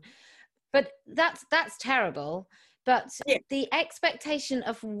one. But that's terrible. But Yeah. the expectation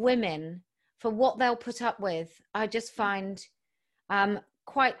of women for what they'll put up with, I just find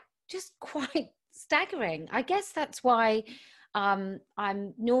quite staggering. I guess that's why I'm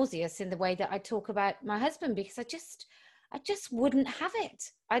nauseous in the way that I talk about my husband, because I just wouldn't have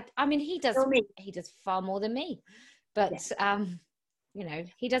it. I mean, he does far more than me, but you know,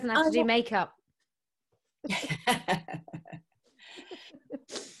 he doesn't have to do makeup.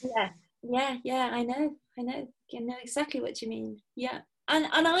 Yeah, I know you know exactly what you mean. Yeah. And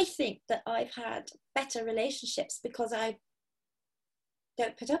I think that I've had better relationships because I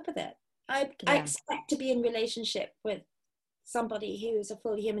don't put up with it. I expect to be in relationship with somebody who is a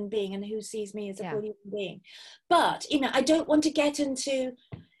full human being and who sees me as a full human being. But, you know, I don't want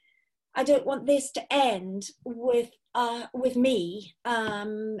this to end with me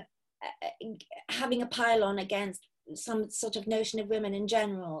having a pile-on against some sort of notion of women in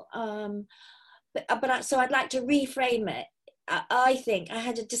general. So I'd like to reframe it. I think I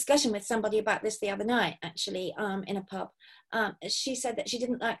had a discussion with somebody about this the other night, actually, in a pub. She said that she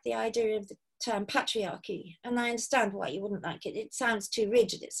didn't like the idea of the term patriarchy, and I understand why you wouldn't like it. It sounds too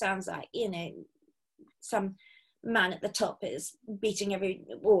rigid. It sounds like, you know, some man at the top is beating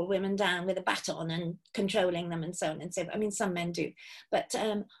all women down with a baton and controlling them and so on and so forth. I mean, some men do, but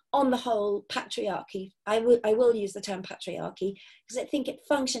on the whole, patriarchy, I will use the term patriarchy because I think it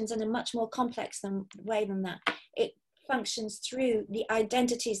functions in a much more complex way than that. It functions through the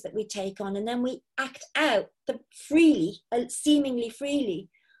identities that we take on, and then we act out seemingly freely,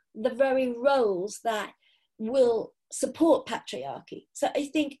 the very roles that will support patriarchy. So I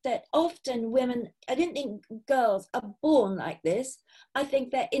think that often women, I don't think girls are born like this. I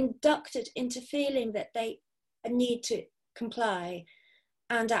think they're inducted into feeling that they need to comply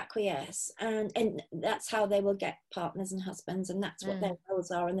and acquiesce, and that's how they will get partners and husbands, and that's what their roles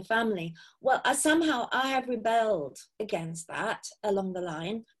are in the family. Well, somehow I have rebelled against that along the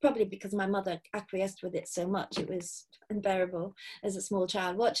line, probably because my mother acquiesced with it so much. It was unbearable as a small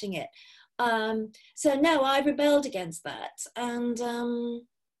child watching it. So no, I rebelled against that. And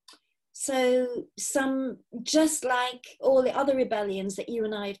so just like all the other rebellions that you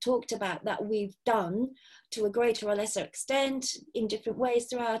and I have talked about that we've done to a greater or lesser extent in different ways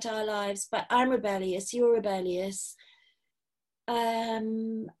throughout our lives, but I'm rebellious, you're rebellious.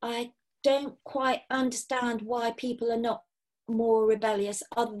 I don't quite understand why people are not more rebellious,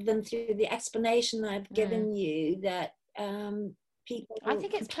 other than through the explanation I've given you, that people, I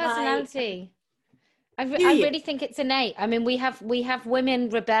think it's personality. I really think it's innate. I mean, we have women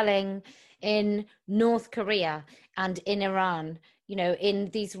rebelling in North Korea and in Iran, you know, in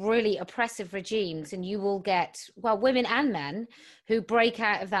these really oppressive regimes, and you will get, well, women and men who break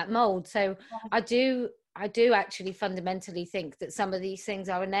out of that mold. So I do actually fundamentally think that some of these things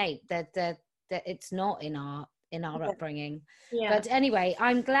are innate, that it's not in our upbringing. But anyway,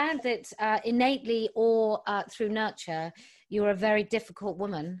 I'm glad that innately or through nurture, you're a very difficult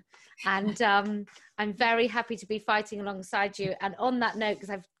woman, and I'm very happy to be fighting alongside you. And on that note,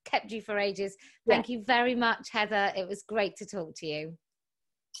 because I've kept you for ages, thank you very much, Heather. It was great to talk to you.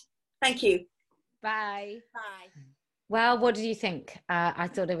 Thank you. Bye. Well, what did you think? I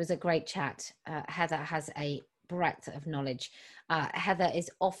thought it was a great chat. Heather has a breadth of knowledge. Heather is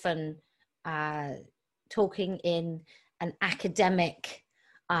often talking in an academic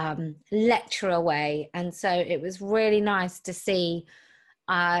lecturer way, and so it was really nice to see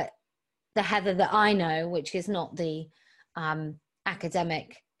the Heather that I know, which is not the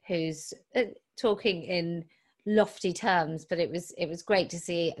academic who's talking in lofty terms, but it was great to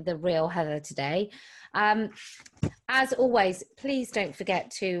see the real Heather today. As always, please don't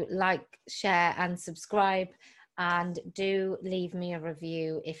forget to like, share and subscribe, and do leave me a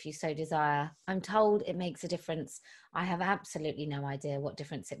review if you so desire. I'm told it makes a difference. I have absolutely no idea what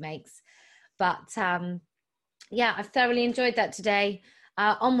difference it makes, but yeah, I've thoroughly enjoyed that today.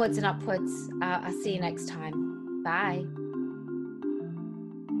 Onwards and upwards. I'll see you next time. Bye.